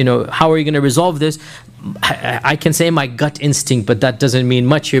not, how are you going to resolve this? I can say my gut instinct, but that doesn't mean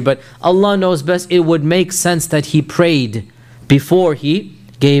much here. But Allah knows best. It would make sense that he prayed before he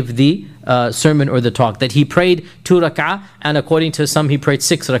gave the sermon or the talk. That he prayed 2 rak'ah, and according to some he prayed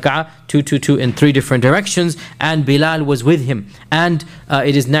 6 rak'ah, 2, 2, 2 in 3 different directions, and Bilal was with him. And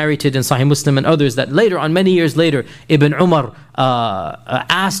it is narrated in Sahih Muslim and others that later on, many years later, Ibn Umar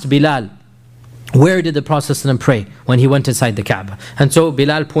asked Bilal, where did the Prophet ﷺ pray when he went inside the Kaaba? And so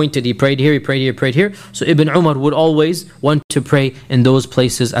Bilal pointed, he prayed here, he prayed here, prayed here. So Ibn Umar would always want to pray in those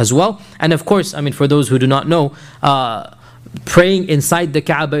places as well. And of course, for those who do not know, praying inside the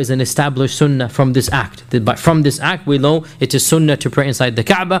Kaaba is an established sunnah from this act. But from this act we know it is sunnah to pray inside the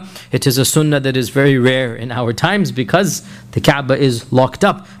Kaaba. It is a sunnah that is very rare in our times because the Kaaba is locked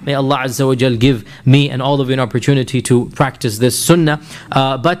up. May Allah Azza wa Jal give me and all of you an opportunity to practice this sunnah.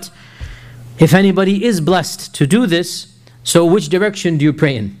 But if anybody is blessed to do this, so which direction do you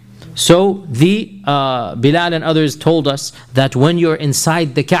pray in? So the Bilal and others told us that when you're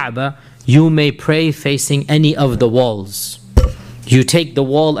inside the Kaaba, you may pray facing any of the walls. You take the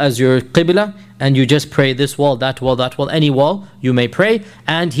wall as your qibla and you just pray this wall, that wall, that wall, any wall, you may pray.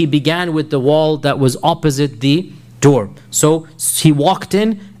 And he began with the wall that was opposite the door. So he walked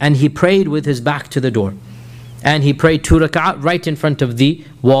in and he prayed with his back to the door. And he prayed 2 rak'ah right in front of the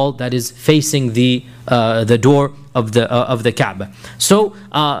wall that is facing the door of the Kaaba. So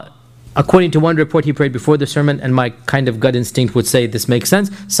according to one report, he prayed before the sermon, and my kind of gut instinct would say this makes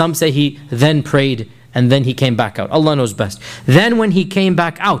sense. Some say he then prayed and then he came back out. Allah knows best. Then when he came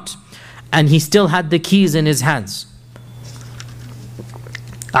back out and he still had the keys in his hands,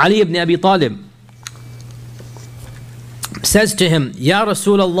 Ali ibn Abi Talib says to him, Ya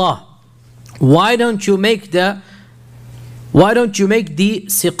Rasulullah, why don't you make the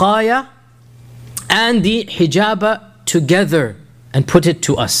siqaya and the hijaba together and put it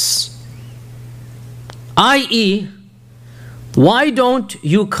to us. I.e., why don't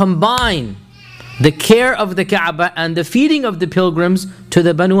you combine the care of the Kaaba and the feeding of the pilgrims to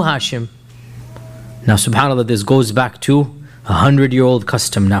the Banu Hashim? Now subhanAllah, this goes back to 100-year-old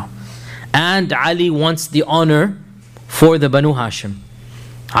custom now. And Ali wants the honor for the Banu Hashim.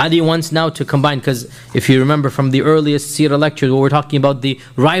 Ali wants now to combine, because if you remember from the earliest Seerah lectures, we're talking about the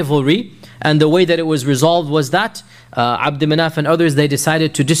rivalry, and the way that it was resolved was that Abd Manaf and others, they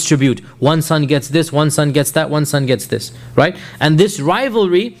decided to distribute. One son gets this, one son gets that, one son gets this, right? And this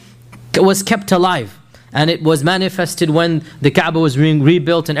rivalry was kept alive. And it was manifested when the Kaaba was being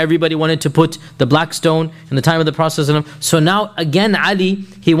rebuilt and everybody wanted to put the black stone in the time of the Prophet. So now again Ali,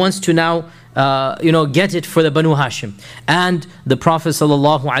 he wants to now get it for the Banu Hashim. And the Prophet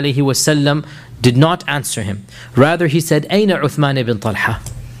ﷺ did not answer him. Rather he said, Ayna Uthman ibn Talha?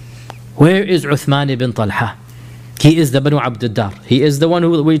 Where is Uthman ibn Talha? He is the Banu Abd Dar. He is the one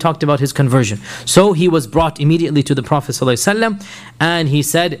who we talked about his conversion. So he was brought immediately to the Prophet ﷺ, and he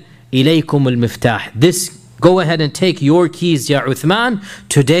said, Ilaykum al-miftah. This, go ahead and take your keys, Ya Uthman.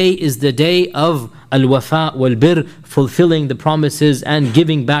 Today is the day of al-wafa wal-bir, fulfilling the promises and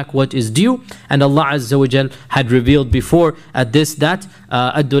giving back what is due. And Allah Azza wa Jal had revealed before at this that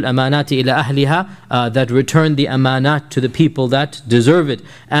addul amanati ila ahliha, that return the amanat to the people that deserve it.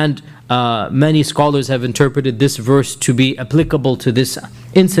 And many scholars have interpreted this verse to be applicable to this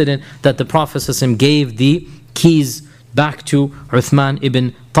incident, that the Prophet ﷺ gave the keys back to Uthman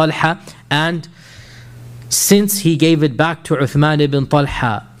ibn Talha. And since he gave it back to Uthman ibn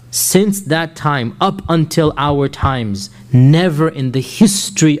Talha, since that time up until our times, never in the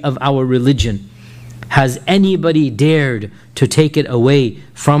history of our religion has anybody dared to take it away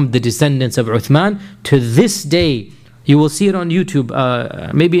from the descendants of Uthman. To this day, you will see it on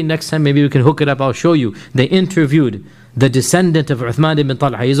YouTube. Maybe next time, maybe we can hook it up, I'll show you. They interviewed the descendant of Uthman ibn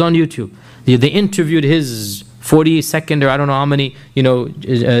Talha. He's on YouTube. They interviewed his 42nd or I don't know how many,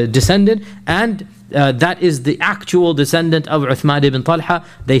 descendant, and that is the actual descendant of Uthman ibn Talha.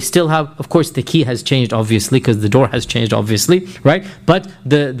 They still have, of course, the key has changed obviously because the door has changed obviously, right? But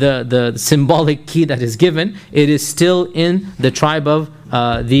the symbolic key that is given, it is still in the tribe of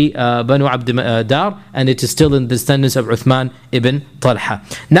the Banu Abd Dar, and it is still in the descendants of Uthman ibn Talha.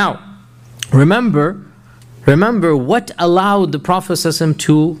 Now, remember what allowed the Prophet ﷺ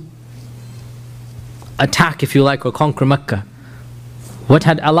to attack, if you like, or conquer Mecca. What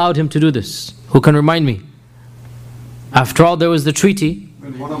had allowed him to do this? Who can remind me? After all, there was the treaty.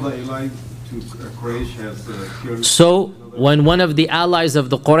 When one of the allies to Quraysh has killed... So, when one of the allies of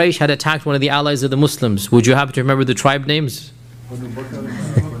the Quraysh had attacked one of the allies of the Muslims, would you happen to remember the tribe names?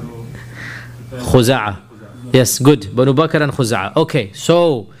 Khuza'a. Yes, good. Banu Bakr and Khuza'a. Okay,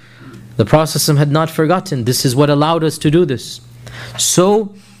 so the Prophet had not forgotten. This is what allowed us to do this.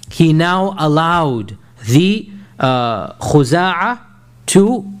 So, he now allowed the Khuza'a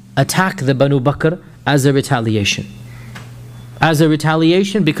to attack the Banu Bakr as a retaliation. As a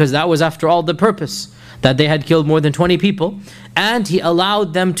retaliation, because that was after all the purpose, that they had killed more than 20 people. And he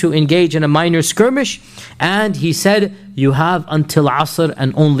allowed them to engage in a minor skirmish. And he said, you have until Asr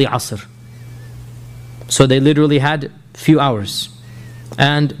and only Asr. So they literally had few hours.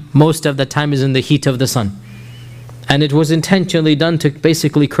 And most of the time is in the heat of the sun. And it was intentionally done to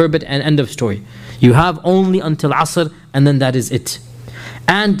basically curb it, and end of story. You have only until Asr, and then that is it.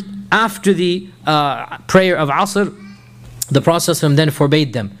 And after the prayer of Asr, the Prophet then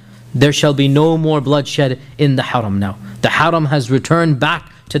forbade them. There shall be no more bloodshed in the Haram now. The Haram has returned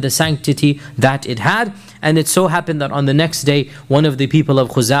back to the sanctity that it had. And it so happened that on the next day, one of the people of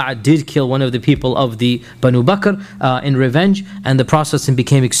Khuza'a did kill one of the people of the Banu Bakr in revenge. And the Prophet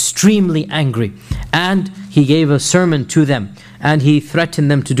became extremely angry. And he gave a sermon to them. And he threatened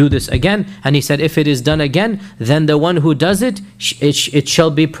them to do this again. And he said, if it is done again, then the one who does it, it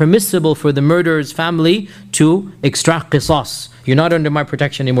shall be permissible for the murderer's family to extract qisas. You're not under my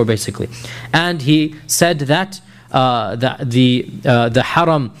protection anymore, basically. And he said that the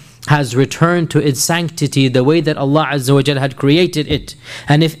Haram has returned to its sanctity the way that Allah Azza wa Jalla had created it.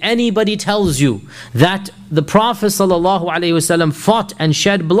 And if anybody tells you that the Prophet ﷺ fought and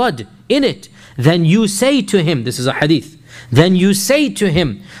shed blood in it, then you say to him, this is a hadith, then you say to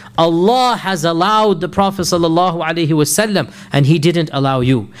him, Allah has allowed the Prophet ﷺ and he didn't allow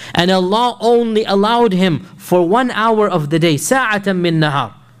you. And Allah only allowed him for 1 hour of the day, sa'atan min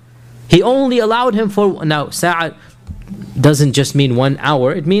nahar. He only allowed him for, now sa'at, doesn't just mean 1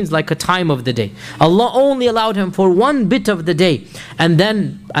 hour, it means like a time of the day. Allah only allowed him for one bit of the day, and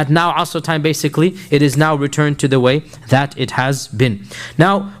then at now Asr time basically, it is now returned to the way that it has been.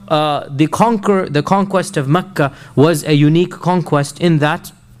 Now the conquest of Mecca was a unique conquest in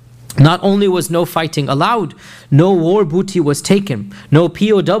that not only was no fighting allowed, no war booty was taken, no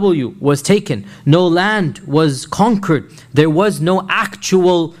POW was taken, no land was conquered, there was no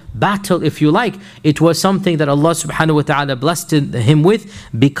actual battle, if you like. It was something that Allah subhanahu wa ta'ala blessed him with,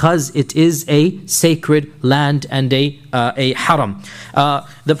 because it is a sacred land and a haram.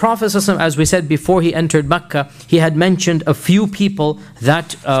 The Prophet, as we said before he entered Mecca, he had mentioned a few people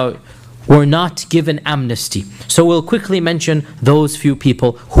that were not given amnesty. So we'll quickly mention those few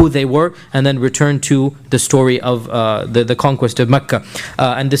people, who they were, and then return to the story of the conquest of Mecca.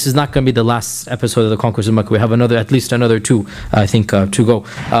 And this is not going to be the last episode of the conquest of Mecca. We have at least another 2, I think, to go.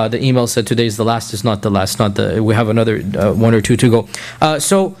 The email said today is the last. It's not the last. We have another 1 or 2 to go.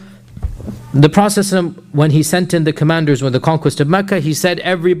 So the Prophet, when he sent in the commanders with the conquest of Mecca, he said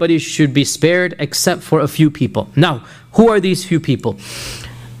everybody should be spared except for a few people. Now, who are these few people?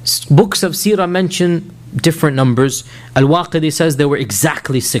 Books of Seerah mention different numbers. Al-Waqidi says there were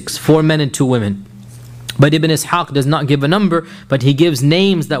exactly 6, 4 men and 2 women. But Ibn Ishaq does not give a number, but he gives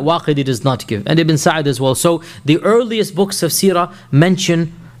names that Waqidi does not give. And Ibn Sa'id as well. So the earliest books of Seerah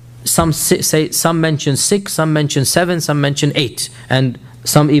mention, some mention 6, some mention 7, some mention 8, and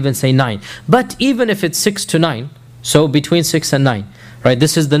some even say 9. But even if it's 6 to 9, so between 6 and 9, right?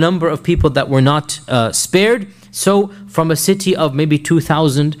 This is the number of people that were not spared. So from a city of maybe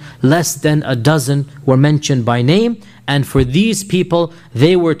 2,000, less than a dozen were mentioned by name. And for these people,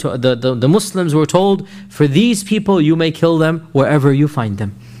 they were the Muslims were told, for these people you may kill them wherever you find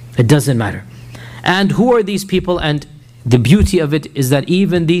them. It doesn't matter. And who are these people? And the beauty of it is that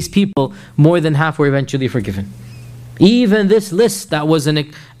even these people, more than half were eventually forgiven. Even this list that was an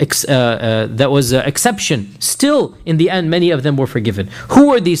exception, still in the end many of them were forgiven.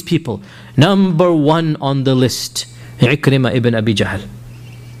 Who are these people? Number 1 on the list, Ikrimah ibn Abi Jahl.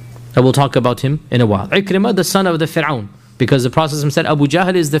 I will talk about him in a while. Ikrimah, the son of the Fir'aun, because the Prophet said Abu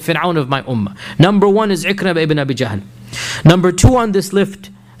Jahl is the Fir'aun of my ummah. Number 1 is Ikrimah ibn Abi Jahl. Number 2 on this list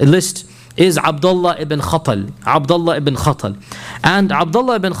is Abdullah ibn Khatal. Abdullah ibn Khatal. And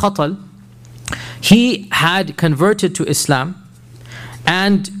Abdullah ibn Khatal, he had converted to Islam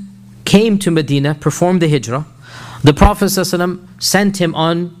and came to Medina, performed the hijrah. The Prophet ﷺ sent him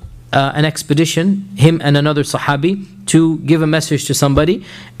on an expedition, him and another Sahabi, to give a message to somebody.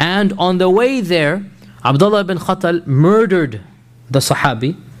 And on the way there, Abdullah ibn Khatal murdered the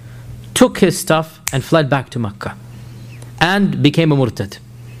Sahabi, took his stuff and fled back to Mecca and became a murtad.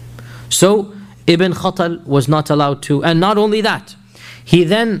 So Ibn Khatal was not allowed to, and not only that, he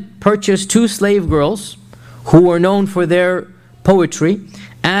then purchased 2 slave girls who were known for their poetry,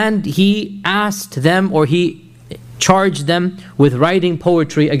 and he asked them, or he charged them with writing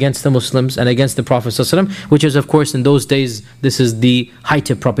poetry against the Muslims and against the Prophet ﷺ, which is, of course, in those days, this is the height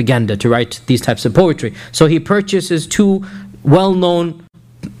of propaganda, to write these types of poetry. So he purchases 2 well-known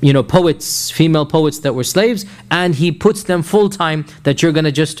poets, female poets that were slaves, and he puts them full-time that you're going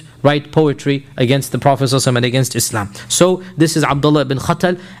to just write poetry against the Prophet ﷺ and against Islam. So this is Abdullah ibn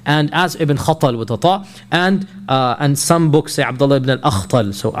Khatal, and as Ibn Khatal with a ta, and some books say Abdullah ibn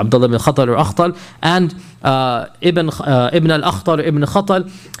al-Akhtal, so Abdullah ibn Khatal or Akhtal, and Ibn al-Akhtal or Ibn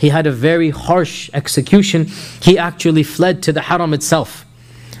Khatal, he had a very harsh execution. He actually fled to the Haram itself,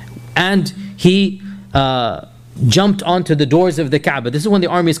 and he jumped onto the doors of the Kaaba. This is when the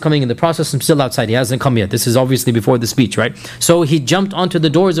army is coming in. The Prophet is still outside. He hasn't come yet. This is obviously before the speech, right? So he jumped onto the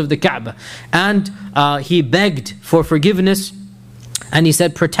doors of the Kaaba, and he begged for forgiveness, and he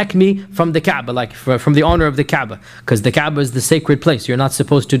said, protect me from the Kaaba, like from the honor of the Kaaba, because the Kaaba is the sacred place. You're not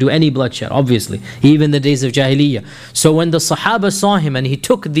supposed to do any bloodshed, obviously, even in the days of Jahiliyyah. So when the Sahaba saw him and he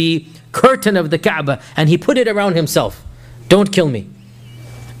took the curtain of the Kaaba and he put it around himself, don't kill me.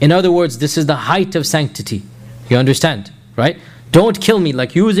 In other words, this is the height of sanctity. You understand, right? Don't kill me,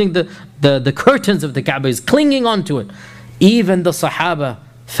 like using the curtains of the Kaaba, is clinging onto it. Even the Sahaba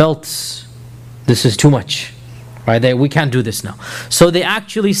felt this is too much, right? We can't do this now. So they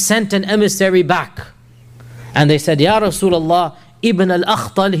actually sent an emissary back, and they said, Ya Rasulullah, Ibn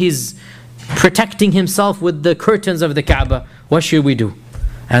al-Akhtal, he's protecting himself with the curtains of the Kaaba. What should we do?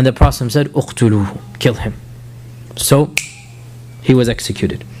 And the Prophet said, Uqtuluhu, kill him. So he was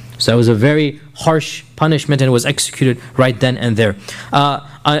executed. So it was a very harsh punishment, and was executed right then and there.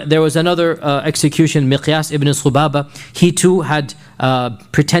 There was another execution, Miqyas ibn Subaba. He too had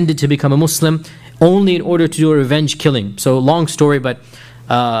pretended to become a Muslim only in order to do a revenge killing. So long story, but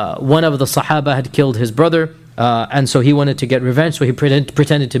one of the Sahaba had killed his brother, and so he wanted to get revenge, so he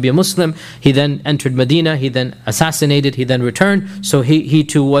pretended to be a Muslim. He then entered Medina, he then assassinated, he then returned, so he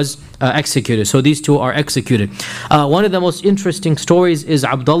too was executed. So these two are executed. One of the most interesting stories is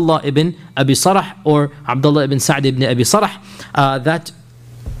Abdullah ibn Abi Sarh, or Abdullah ibn Sa'd ibn Abi Sarh, that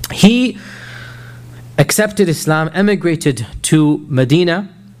he accepted Islam, emigrated to Medina.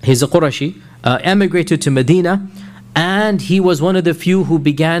 He's a Qurashi, emigrated to Medina, and he was one of the few who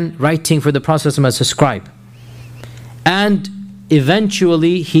began writing for the Prophet as a scribe. And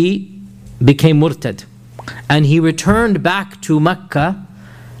eventually he became murtad, and he returned back to Mecca,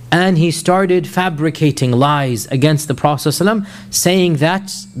 and he started fabricating lies against the Prophet ﷺ, saying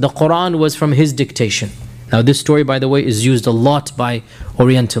that the Quran was from his dictation. Now this story, by the way, is used a lot by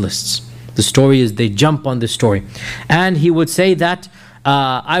Orientalists. The story is, they jump on this story. And he would say that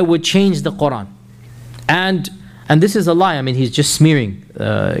I would change the Quran. And this is a lie. I mean, he's just smearing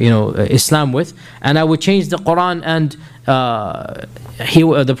Islam with. And I would change the Quran, and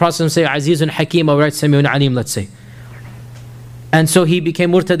the Prophet would say, Azizun Hakim, or right, Sami'un Alim, let's say. And so he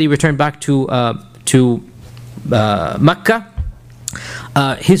became murtad, he returned back to Mecca.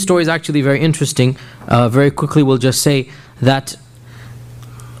 His story is actually very interesting. Very quickly we'll just say that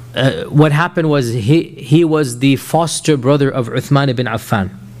what happened was he was the foster brother of Uthman ibn Affan.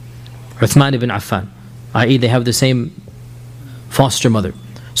 Uthman ibn Affan, i.e. they have the same foster mother.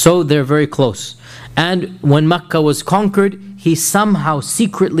 So they're very close. And when Mecca was conquered, he somehow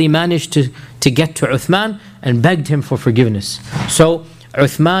secretly managed to get to Uthman and begged him for forgiveness. So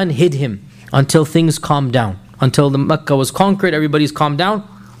Uthman hid him until things calmed down. Until the Mecca was conquered, everybody's calmed down.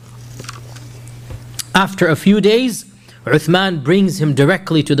 After a few days, Uthman brings him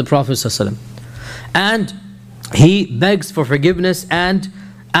directly to the Prophet ﷺ, and he begs for forgiveness and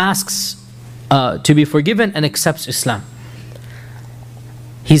asks to be forgiven and accepts Islam.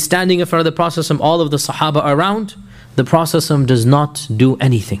 He's standing in front of the Prophet ﷺ, all of the Sahaba around. The Prophet ﷺ does not do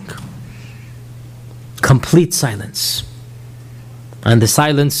anything. Complete silence. And the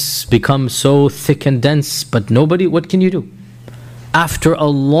silence becomes so thick and dense, but nobody, what can you do? After a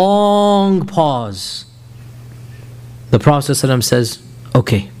long pause, the Prophet ﷺ says,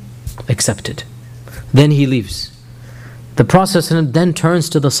 okay, accepted. Then he leaves. The Prophet ﷺ then turns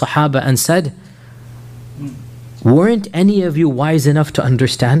to the Sahaba and said, weren't any of you wise enough to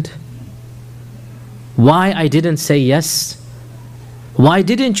understand why I didn't say yes? Why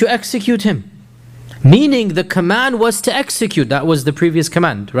didn't you execute him? Meaning the command was to execute. That was the previous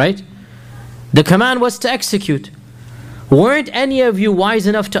command, right? The command was to execute. Weren't any of you wise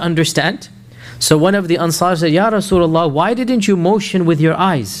enough to understand? So one of the Ansar said, Ya Rasulullah, why didn't you motion with your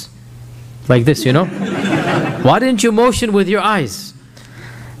eyes? Like this, you know? Why didn't you motion with your eyes?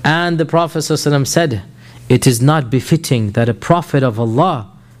 And the Prophet ﷺ said, it is not befitting that a Prophet of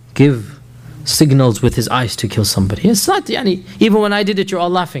Allah give signals with his eyes to kill somebody. It's not, even when I did it, you're all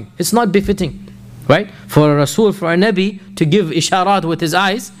laughing. It's not befitting, right? For a Rasul, for a Nabi to give isharat with his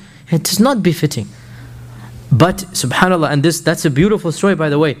eyes, it is not befitting. But subhanAllah, and that's a beautiful story, by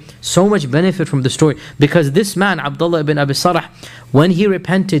the way. So much benefit from the story, because this man, Abdullah ibn Abi Sarh, when he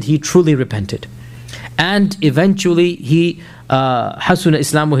repented, he truly repented. And eventually he hasuna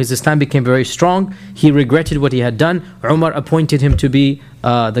Islamu, his Islam became very strong. He regretted what he had done. Umar appointed him to be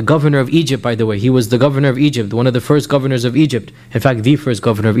the governor of Egypt, by the way. He was the governor of Egypt, one of the first governors of Egypt. In fact, the first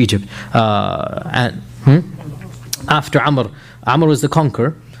governor of Egypt. After Amr. Amr was the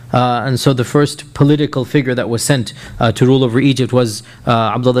conqueror. And so the first political figure that was sent to rule over Egypt was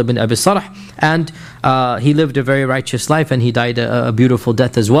Abdullah ibn Abi Sarh. And he lived a very righteous life, and he died a beautiful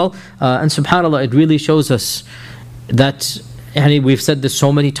death as well. And subhanAllah, it really shows us that, and we've said this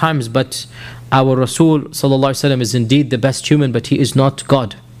so many times, but our Rasul ﷺ is indeed the best human, but he is not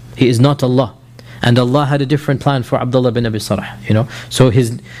God. He is not Allah. And Allah had a different plan for Abdullah ibn Abi Sarh, So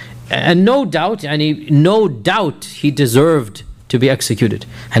and no doubt he deserved to be executed.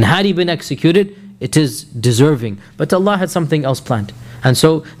 And had he been executed, it is deserving. But Allah had something else planned. And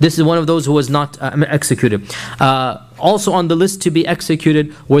so this is one of those who was not executed. Also on the list to be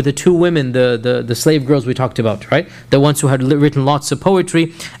executed were the two women, the slave girls we talked about, right? The ones who had written lots of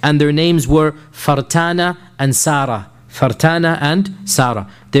poetry, and their names were Fartana and Sarah. Fartana and Sarah.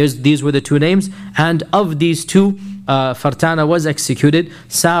 These were the two names, and of these two, Fartana was executed.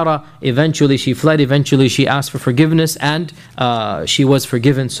 Sarah, eventually she fled, eventually she asked for forgiveness, and she was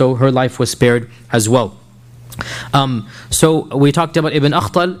forgiven, so her life was spared as well. So we talked about Ibn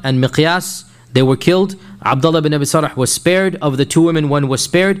Akhtal and Miqyas. They were killed. Abdullah ibn Abi Sarh was spared. Of the two women, one was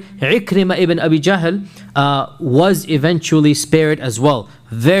spared. Ikrimah ibn Abi Jahl was eventually spared as well.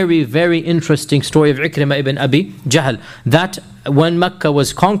 Very, very interesting story of Ikrimah ibn Abi Jahl. That when Mecca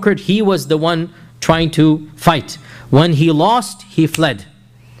was conquered, he was the one trying to fight. When he lost, he fled.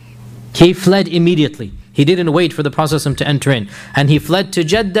 He fled immediately. He didn't wait for the Prophet ﷺ to enter in. And he fled to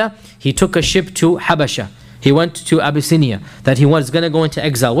Jeddah. He took a ship to Habasha. He went to Abyssinia, that he was going to go into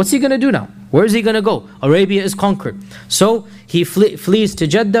exile. What's he going to do now? Where is he going to go? Arabia is conquered. So he flees to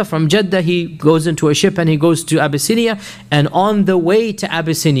Jeddah. From Jeddah he goes into a ship and he goes to Abyssinia. And on the way to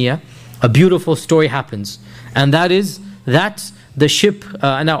Abyssinia, a beautiful story happens. And that is that the ship,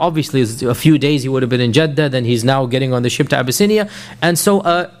 now obviously it's a few days he would have been in Jeddah, then he's now getting on the ship to Abyssinia. And so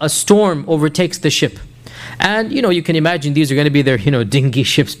a storm overtakes the ship. And you can imagine these are going to be their dinghy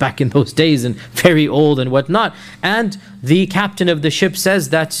ships back in those days and very old and whatnot. And the captain of the ship says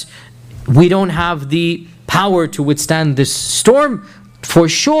that we don't have the power to withstand this storm. For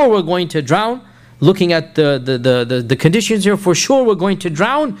sure we're going to drown. Looking at the conditions here, for sure we're going to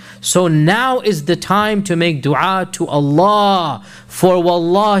drown. So now is the time to make dua to Allah. For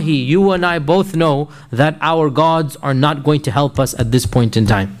wallahi, you and I both know that our gods are not going to help us at this point in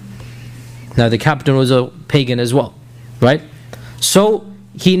time. Now the captain was a pagan as well, right? So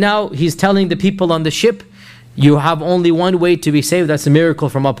he's telling the people on the ship, you have only one way to be saved, that's a miracle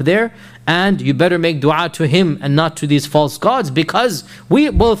from up there, and you better make dua to him and not to these false gods, because we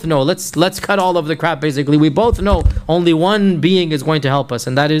both know, let's cut all of the crap basically, we both know only one being is going to help us,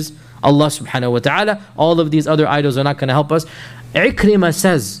 and that is Allah subhanahu wa ta'ala. All of these other idols are not going to help us. Ikrimah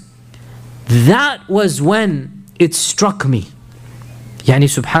says, that was when it struck me. Yani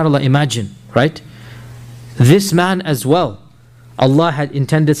subhanallah, imagine, right? This man as well, Allah had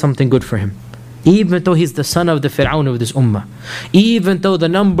intended something good for him. Even though he's the son of the Fir'aun of this ummah. Even though the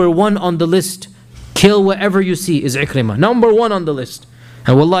number one on the list, kill whatever you see, is Ikrimah. Number one on the list.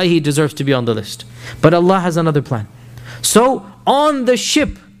 And wallahi, he deserves to be on the list. But Allah has another plan. So, on the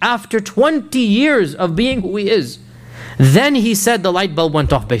ship, after 20 years of being who he is, then he said the light bulb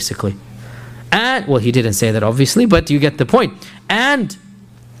went off basically. And, well, he didn't say that obviously, but you get the point. And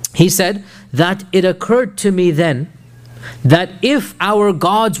he said that it occurred to me then that if our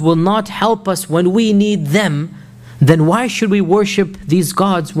gods will not help us when we need them, then why should we worship these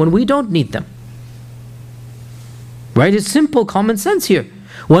gods when we don't need them? Right? It's simple common sense here.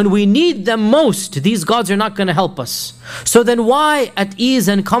 When we need them most, these gods are not going to help us. So then why at ease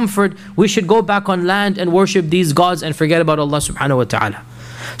and comfort we should go back on land and worship these gods and forget about Allah subhanahu wa ta'ala?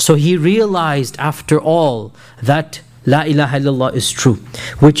 So he realized after all that La ilaha illallah is true,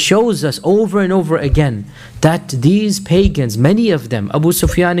 which shows us over and over again that these pagans, many of them, Abu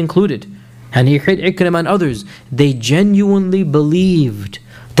Sufyan included, and he heard Ikrimah and others, they genuinely believed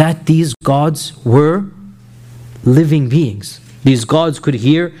that these gods were living beings. These gods could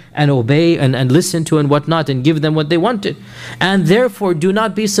hear and obey and listen to and whatnot and give them what they wanted. And therefore do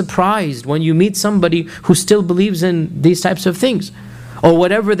not be surprised when you meet somebody who still believes in these types of things, or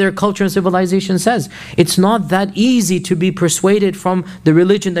whatever their culture and civilization says. It's not that easy to be persuaded from the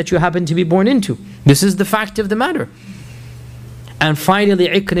religion that you happen to be born into. This is the fact of the matter. And finally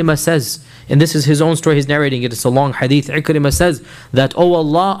Ikrimah says, and this is his own story, he's narrating it, it's a long hadith. Ikrimah says that, oh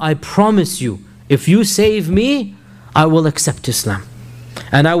Allah, I promise you, if you save me, I will accept Islam.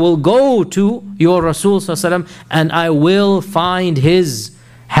 And I will go to your Rasul ﷺ and I will find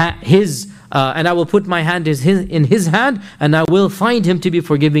and I will put my hand in his hand and I will find him to be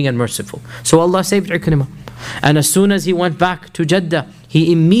forgiving and merciful. So Allah saved Ikrimah. And as soon as he went back to Jeddah,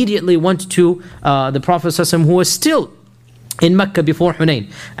 he immediately went to the Prophet ﷺ, who was still in Mecca before Hunayn,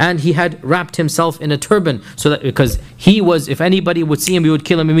 and he had wrapped himself in a turban, so that because he was, if anybody would see him, he would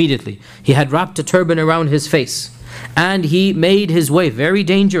kill him immediately. He had wrapped a turban around his face, and he made his way, very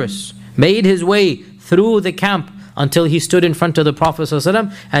dangerous, made his way through the camp until he stood in front of the Prophet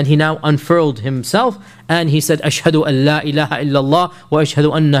ﷺ, and he now unfurled himself and he said, Ashhadu an la ilaha illallah wa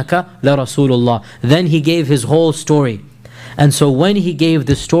ashhadu annaka la rasulullah. Then he gave his whole story. And so when he gave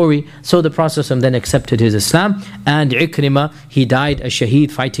the story, so the Prophet ﷺ then accepted his Islam, and Ikrimah, he died a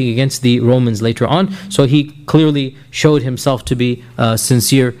shaheed fighting against the Romans later on. So he clearly showed himself to be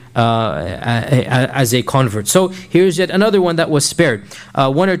sincere as a convert. So here's yet another one that was spared.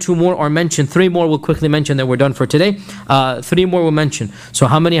 One or two more are mentioned. Three more we'll quickly mention, then we're done for today. Three more we'll mention. So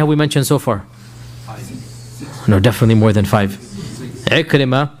how many have we mentioned so far? 5. No, definitely more than 5.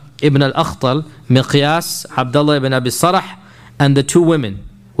 Ikrimah, Ibn al-Akhtal, Miqyas, Abdullah ibn Abi Sarah, and the 2 women.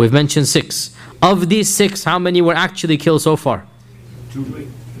 We've mentioned 6. Of these 6, how many were actually killed so far?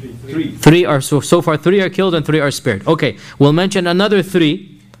 3. 3 are so far. 3 are killed and 3 are spared. Okay, we'll mention another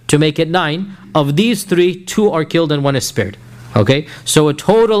 3 to make it 9. Of these 3, 2 are killed and 1 is spared. Okay, so a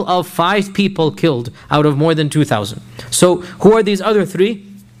total of 5 people killed out of more than 2,000. So who are these other 3?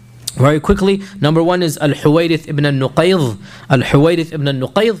 Very quickly, number one is Al-Huwayrith ibn al-Nuqayth. Al-Huwayrith ibn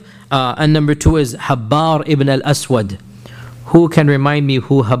al-Nuqayth. And number two is Habbar ibn al-Aswad. Who can remind me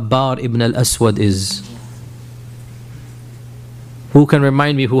who Habbar ibn al-Aswad is? Who can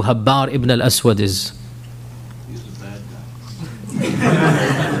remind me who Habbar ibn al-Aswad is? He's a bad guy.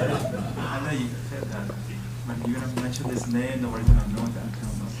 I know you said that, but you're going to mention this name, nobody's going to know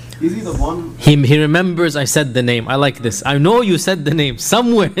that. Is he the one? He remembers I said the name. I like this. I know you said the name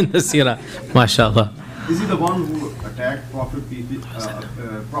somewhere in the seerah. MashaAllah. Is he the one who attacked Prophet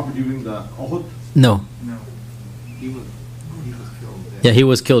during the Uhud? No. No. He was killed there. Yeah, he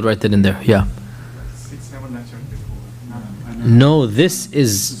was killed right then and there. Yeah. 6-7 lectures before. No, this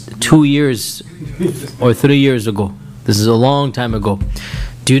is 2 years or 3 years ago. This is a long time ago.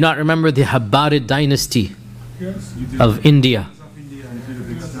 Do you not remember the Habbarid dynasty of India?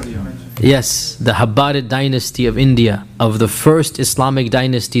 Yes, the Habbarid dynasty of India, of the first Islamic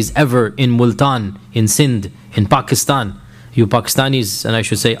dynasties ever in Multan, in Sindh, in Pakistan. You Pakistanis, and I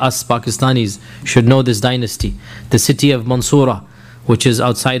should say us Pakistanis, should know this dynasty. The city of Mansoura, which is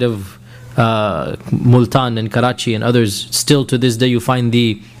outside of Multan and Karachi and others, still to this day you find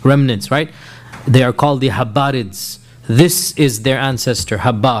the remnants, right? They are called the Habbarids. This is their ancestor,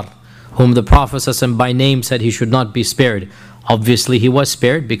 Habbar, whom the Prophet ﷺ by name said he should not be spared. Obviously he was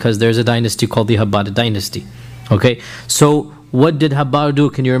spared because there's a dynasty called the Habbarid dynasty. Okay, so what did Habbar do?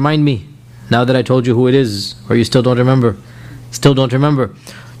 Can you remind me? Now that I told you who it is, or you still don't remember? Still don't remember.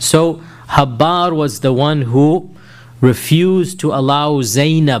 So Habbar was the one who refused to allow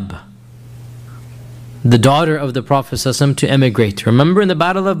Zainab, the daughter of the Prophet ﷺ, to emigrate. Remember in the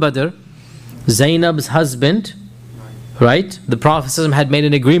Battle of Badr, Zainab's husband, right? The Prophet ﷺ had made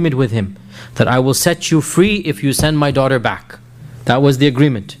an agreement with him that I will set you free if you send my daughter back. That was the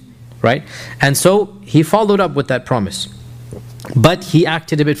agreement, right? And so he followed up with that promise. But he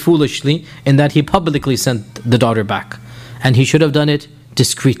acted a bit foolishly in that he publicly sent the daughter back. And he should have done it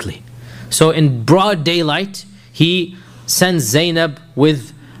discreetly. So in broad daylight, he sends Zainab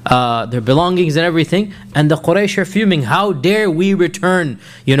with their belongings and everything, and the Quraysh are fuming. How dare we return,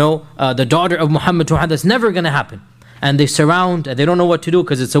 the daughter of Muhammad to her? That's never going to happen. And they surround, and they don't know what to do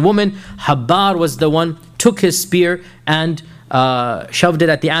because it's a woman. Habbar was the one, took his spear and shoved it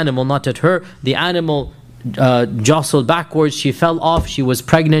at the animal, not at her. The animal jostled backwards, she fell off, she was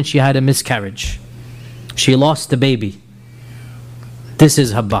pregnant, she had a miscarriage. She lost the baby. This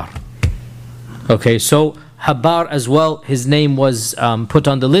is Habbar. Okay, so Habbar as well, his name was put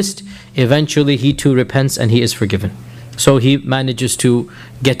on the list. Eventually he too repents and he is forgiven. So he manages to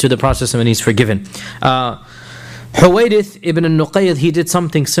get to the process and he's forgiven. Huwayrith ibn al-Nuqayth, he did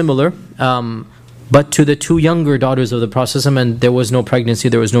something similar, but to the two younger daughters of the Prophet, and there was no pregnancy,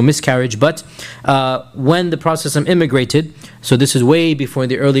 there was no miscarriage. But when the Prophet immigrated, so this is way before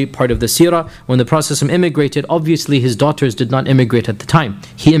the early part of the seerah, when the Prophet immigrated, obviously his daughters did not immigrate at the time.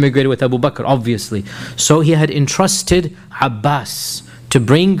 He immigrated with Abu Bakr, obviously. So he had entrusted Abbas to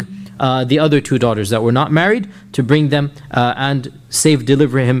bring the other two daughters that were not married, to bring them and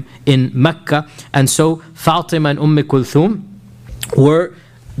deliver him in Mecca. And so Fatima and Kulthum were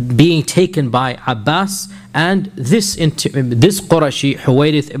being taken by Abbas, and this Qurashi,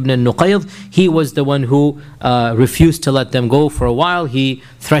 Huwayrith ibn al-Nuqayth, he was the one who refused to let them go for a while. He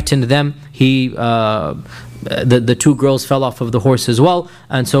threatened them. The two girls fell off of the horse as well,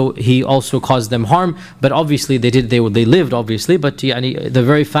 and so he also caused them harm. But obviously they lived, obviously, but the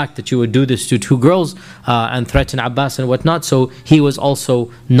very fact that you would do this to two girls and threaten Abbas and whatnot, so he was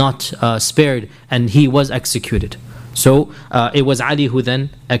also not spared, and he was executed. So it was Ali who then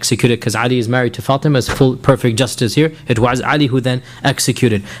executed, because Ali is married to Fatima, as full perfect justice here. It was Ali who then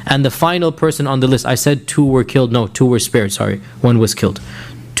executed. And the final person on the list, I said two were killed, no, two were spared, sorry, one was killed.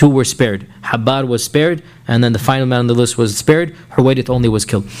 Two were spared. Habbar was spared, and then the final man on the list was spared. Huwayrith only was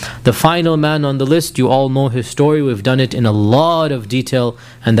killed. The final man on the list, you all know his story, we've done it in a lot of detail,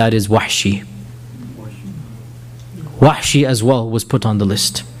 and that is Wahshi. Wahshi as well was put on the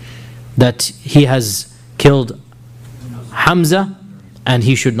list, that he has killed Hamza and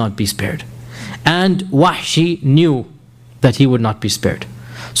he should not be spared. And Wahshi knew that he would not be spared.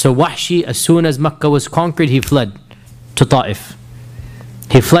 So Wahshi, as soon as Makkah was conquered, he fled to Ta'if.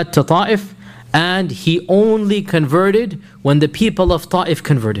 He fled to Ta'if, and he only converted when the people of Ta'if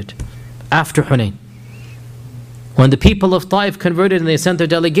converted, after Hunayn. When the people of Ta'if converted and they sent their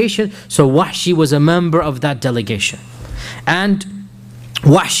delegation, so Wahshi was a member of that delegation. And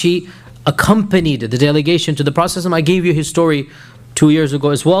Wahshi accompanied the delegation to the Prophet. I gave you his story 2 years ago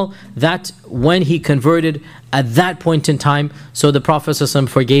as well, that when he converted at that point in time, so the Prophet ﷺ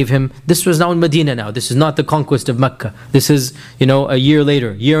forgave him. This was now in Medina now. This is not the conquest of Mecca. This is, a year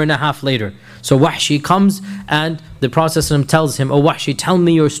later, year and a half later. So Wahshi comes and the Prophet ﷺ tells him, "Oh Wahshi, tell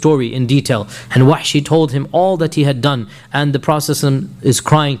me your story in detail." And Wahshi told him all that he had done. And the Prophet ﷺ is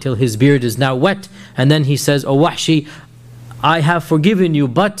crying till his beard is now wet. And then he says, "Oh Wahshi, I have forgiven you,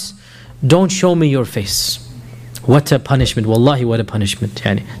 but don't show me your face." What a punishment, wallahi, what a punishment.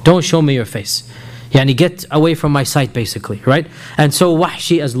 Don't show me your face. Get away from my sight, basically, right? And so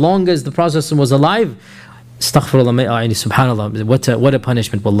Wahshi, as long as the Prophet ﷺ was alive, astaghfirullah, subhanallah, what a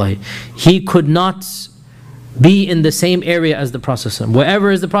punishment, wallahi. He could not be in the same area as the Prophet ﷺ.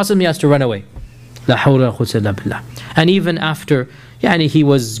 Wherever is the Prophet, he has to run away. La hawla wa quwwata illa billah. And even after, he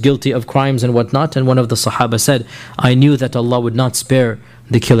was guilty of crimes and whatnot, and one of the Sahaba said, "I knew that Allah would not spare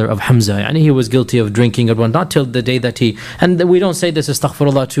the killer of Hamza." He was guilty of drinking and whatnot till the day that he, and we don't say this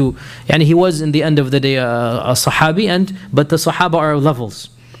astaghfirullah to, he was in the end of the day a Sahabi, but the Sahaba are levels.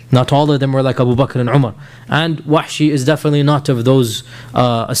 Not all of them were like Abu Bakr and Umar. And Wahshi is definitely not of those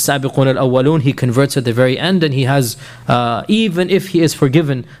as-sabiqun al-awwalun. He converts at the very end, and he has, even if he is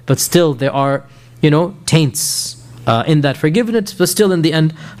forgiven, but still there are, taints in that forgiveness, but still in the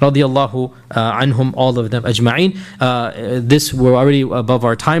end, radiyallahu anhum, all of them ajma'een. This, we're already above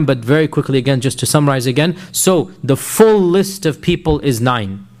our time, but very quickly again, just to summarize again. So the full list of people is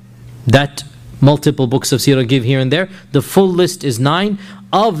 9. That multiple books of seerah give here and there. The full list is 9.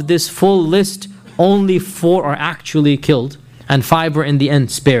 Of this full list, only 4 are actually killed, and 5 were in the end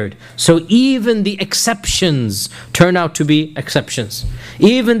spared. So even the exceptions turn out to be exceptions.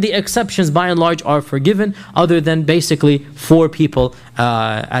 Even the exceptions by and large are forgiven, other than basically 4 people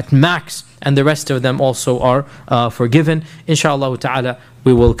at max, and the rest of them also are forgiven. Inshallah ta'ala,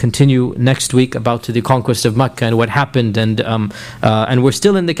 we will continue next week about the conquest of Mecca and what happened. And we're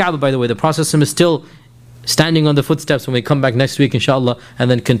still in the Kaaba, by the way. The Prophet is still standing on the footsteps when we come back next week, inshallah,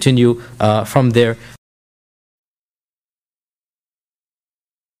 and then continue from there.